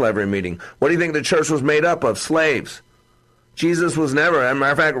anti-slavery meeting. What do you think the church was made up of? Slaves. Jesus was never. As a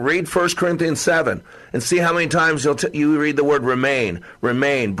matter of fact, read 1 Corinthians 7 and see how many times you read the word remain,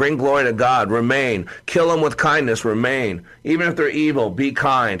 remain, bring glory to God, remain, kill them with kindness, remain. Even if they're evil, be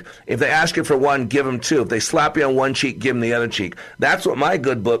kind. If they ask you for one, give them 2. If they slap you on one cheek, give them the other cheek. That's what my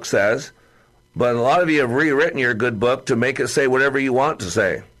good book says. But a lot of you have rewritten your good book to make it say whatever you want to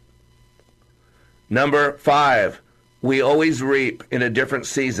say. Number 5, we always reap in a different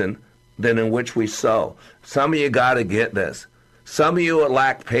season than in which we sow. Some of you got to get this. Some of you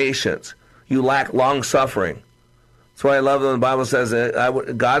lack patience. You lack long-suffering. That's why I love when the Bible says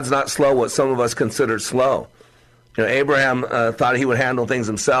God's not slow what some of us consider slow. You know, Abraham thought he would handle things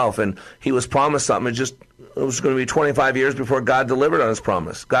himself, and he was promised something. It was going to be 25 years before God delivered on his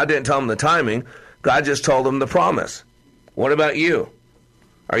promise. God didn't tell him the timing. God just told him the promise. What about you?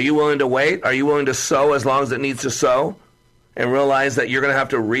 Are you willing to wait? Are you willing to sow as long as it needs to sow and realize that you're going to have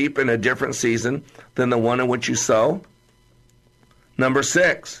to reap in a different season than the one in which you sow? Number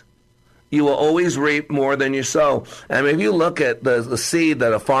 6, you will always reap more than you sow. I mean, if you look at the seed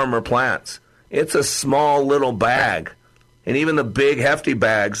that a farmer plants, it's a small little bag. And even the big, hefty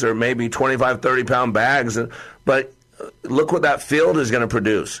bags are maybe 25, 30-pound bags. But look what that field is going to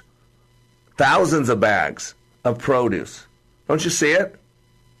produce. Thousands of bags of produce. Don't you see it?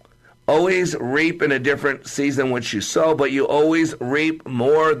 Always reap in a different season which you sow, but you always reap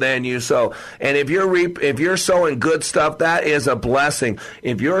more than you sow. And if you're sowing good stuff, that is a blessing.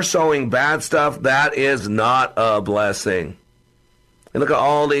 If you're sowing bad stuff, that is not a blessing. And look at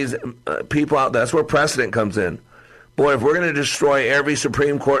all these people out there. That's where precedent comes in. Boy, if we're going to destroy every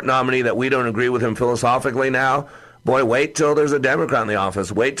Supreme Court nominee that we don't agree with him philosophically now, boy, wait till there's a Democrat in the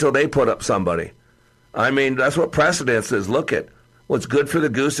office. Wait till they put up somebody. I mean, that's what precedence is. Look at what's good for the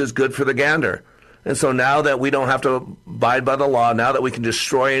goose is good for the gander. And so now that we don't have to abide by the law, now that we can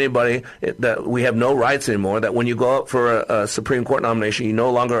destroy anybody, that we have no rights anymore, that when you go up for a Supreme Court nomination, you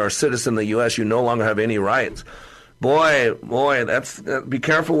no longer are a citizen of the U.S., you no longer have any rights. Boy, be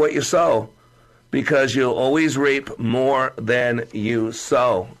careful what you sow, because you'll always reap more than you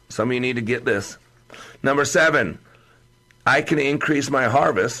sow. Some of you need to get this. Number 7, I can increase my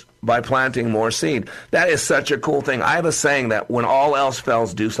harvest by planting more seed. That is such a cool thing. I have a saying that when all else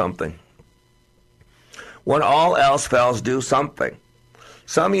fails, do something. When all else fails, do something.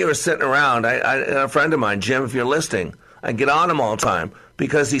 Some of you are sitting around. A friend of mine, Jim, if you're listening, I get on him all the time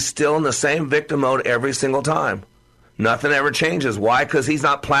because he's still in the same victim mode every single time. Nothing ever changes. Why? Because he's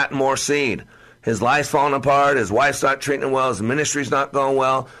not planting more seed. His life's falling apart. His wife's not treating him well. His ministry's not going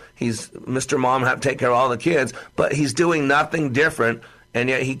well. He's Mr. Mom, have to take care of all the kids. But he's doing nothing different, and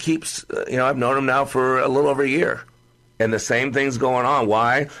yet he keeps, I've known him now for a little over a year. And the same thing's going on.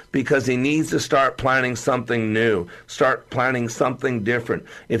 Why? Because he needs to start planting something new, start planting something different.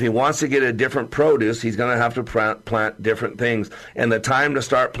 If he wants to get a different produce, he's going to have to plant different things. And the time to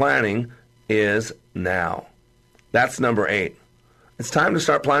start planting is now. That's number 8. It's time to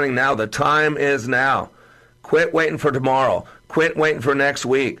start planning now. The time is now. Quit waiting for tomorrow. Quit waiting for next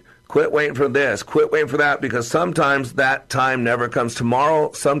week. Quit waiting for this. Quit waiting for that, because sometimes that time never comes.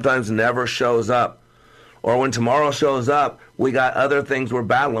 Tomorrow sometimes never shows up. Or when tomorrow shows up, we got other things we're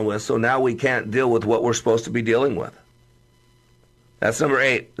battling with, so now we can't deal with what we're supposed to be dealing with. That's number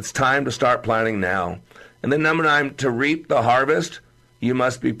 8. It's time to start planning now. And then number 9, to reap the harvest, you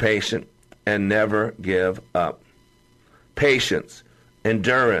must be patient and never give up. Patience,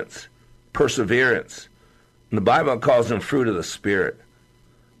 endurance, perseverance. And the Bible calls them fruit of the Spirit.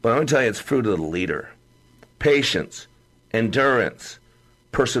 But I'm going to tell you, it's fruit of the leader. Patience, endurance,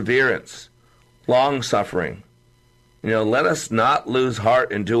 perseverance, long-suffering. Let us not lose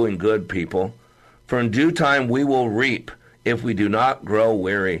heart in doing good, people. For in due time we will reap if we do not grow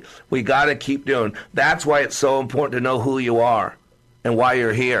weary. We got to keep doing. That's why it's so important to know who you are and why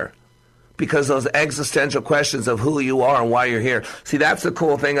you're here. Because those existential questions of who you are and why you're here. See, that's the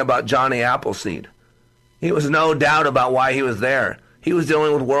cool thing about Johnny Appleseed. He was no doubt about why he was there. He was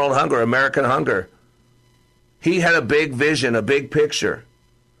dealing with world hunger, American hunger. He had a big vision, a big picture.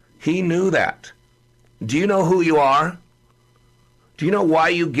 He knew that. Do you know who you are? Do you know why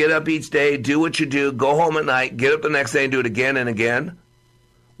you get up each day, do what you do, go home at night, get up the next day and do it again and again?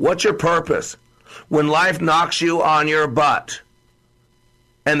 What's your purpose? When life knocks you on your butt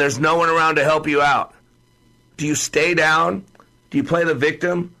and there's no one around to help you out, do you stay down? Do you play the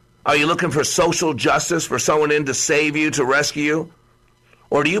victim? Are you looking for social justice, for someone in to save you, to rescue you?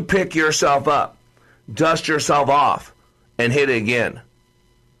 Or do you pick yourself up, dust yourself off, and hit it again?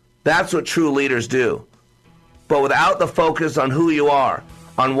 That's what true leaders do. But without the focus on who you are,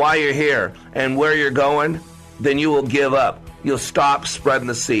 on why you're here, and where you're going, then you will give up. You'll stop spreading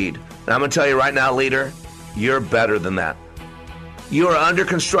the seed. And I'm going to tell you right now, leader, you're better than that. You are under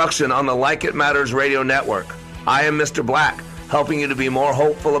construction on the Like It Matters radio network. I am Mr. Black, helping you to be more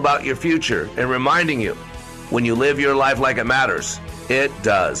hopeful about your future and reminding you, when you live your life like it matters, it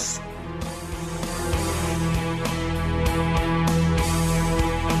does.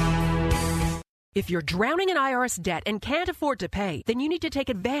 If you're drowning in IRS debt and can't afford to pay, then you need to take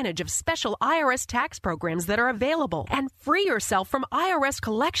advantage of special IRS tax programs that are available and free yourself from IRS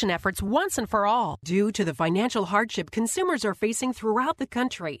collection efforts once and for all. Due to the financial hardship consumers are facing throughout the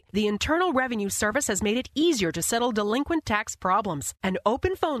country, the Internal Revenue Service has made it easier to settle delinquent tax problems. An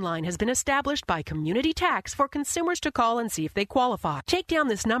open phone line has been established by Community Tax for consumers to call and see if they qualify. Take down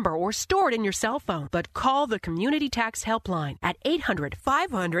this number or store it in your cell phone, but call the Community Tax Helpline at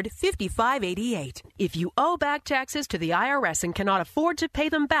 800-500-5588. If you owe back taxes to the IRS and cannot afford to pay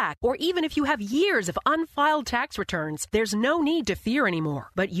them back, or even if you have years of unfiled tax returns, there's no need to fear anymore.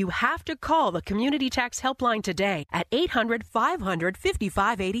 But you have to call the Community Tax Helpline today at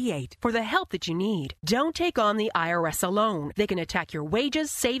 800-500-5588 for the help that you need. Don't take on the IRS alone. They can attack your wages,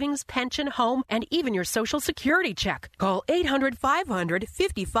 savings, pension, home, and even your Social Security check. Call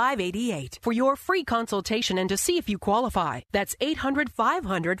 800-500-5588 for your free consultation and to see if you qualify. That's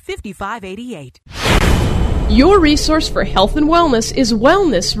 800-500-5588. Your resource for health and wellness is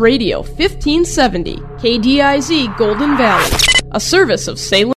Wellness Radio 1570, KDIZ Golden Valley, a service of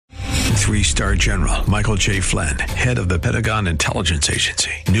Salem. 3-star General Michael J. Flynn, head of the Pentagon Intelligence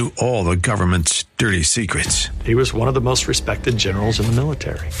Agency, knew all the government's dirty secrets. He was one of the most respected generals in the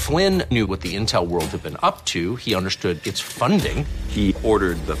military. Flynn knew what the intel world had been up to. He understood its funding. He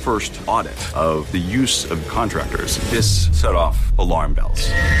ordered the first audit of the use of contractors. This set off alarm bells.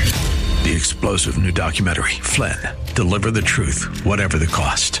 The explosive new documentary, Flynn, Deliver the Truth, Whatever the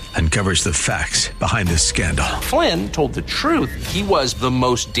Cost, uncovers the facts behind this scandal. Flynn told the truth. He was the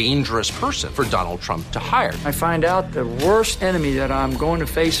most dangerous person for Donald Trump to hire. I find out the worst enemy that I'm going to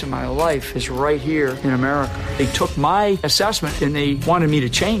face in my life is right here in America. They took my assessment and they wanted me to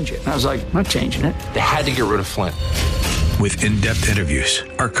change it. And I was like, I'm not changing it. They had to get rid of Flynn. With in-depth interviews,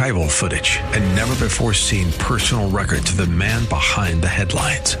 archival footage, and never-before-seen personal records of the man behind the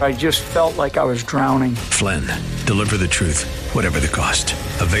headlines. I just felt like I was drowning. Flynn, Deliver the Truth, Whatever the Cost.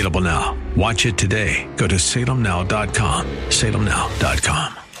 Available now. Watch it today. Go to salemnow.com.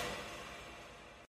 salemnow.com.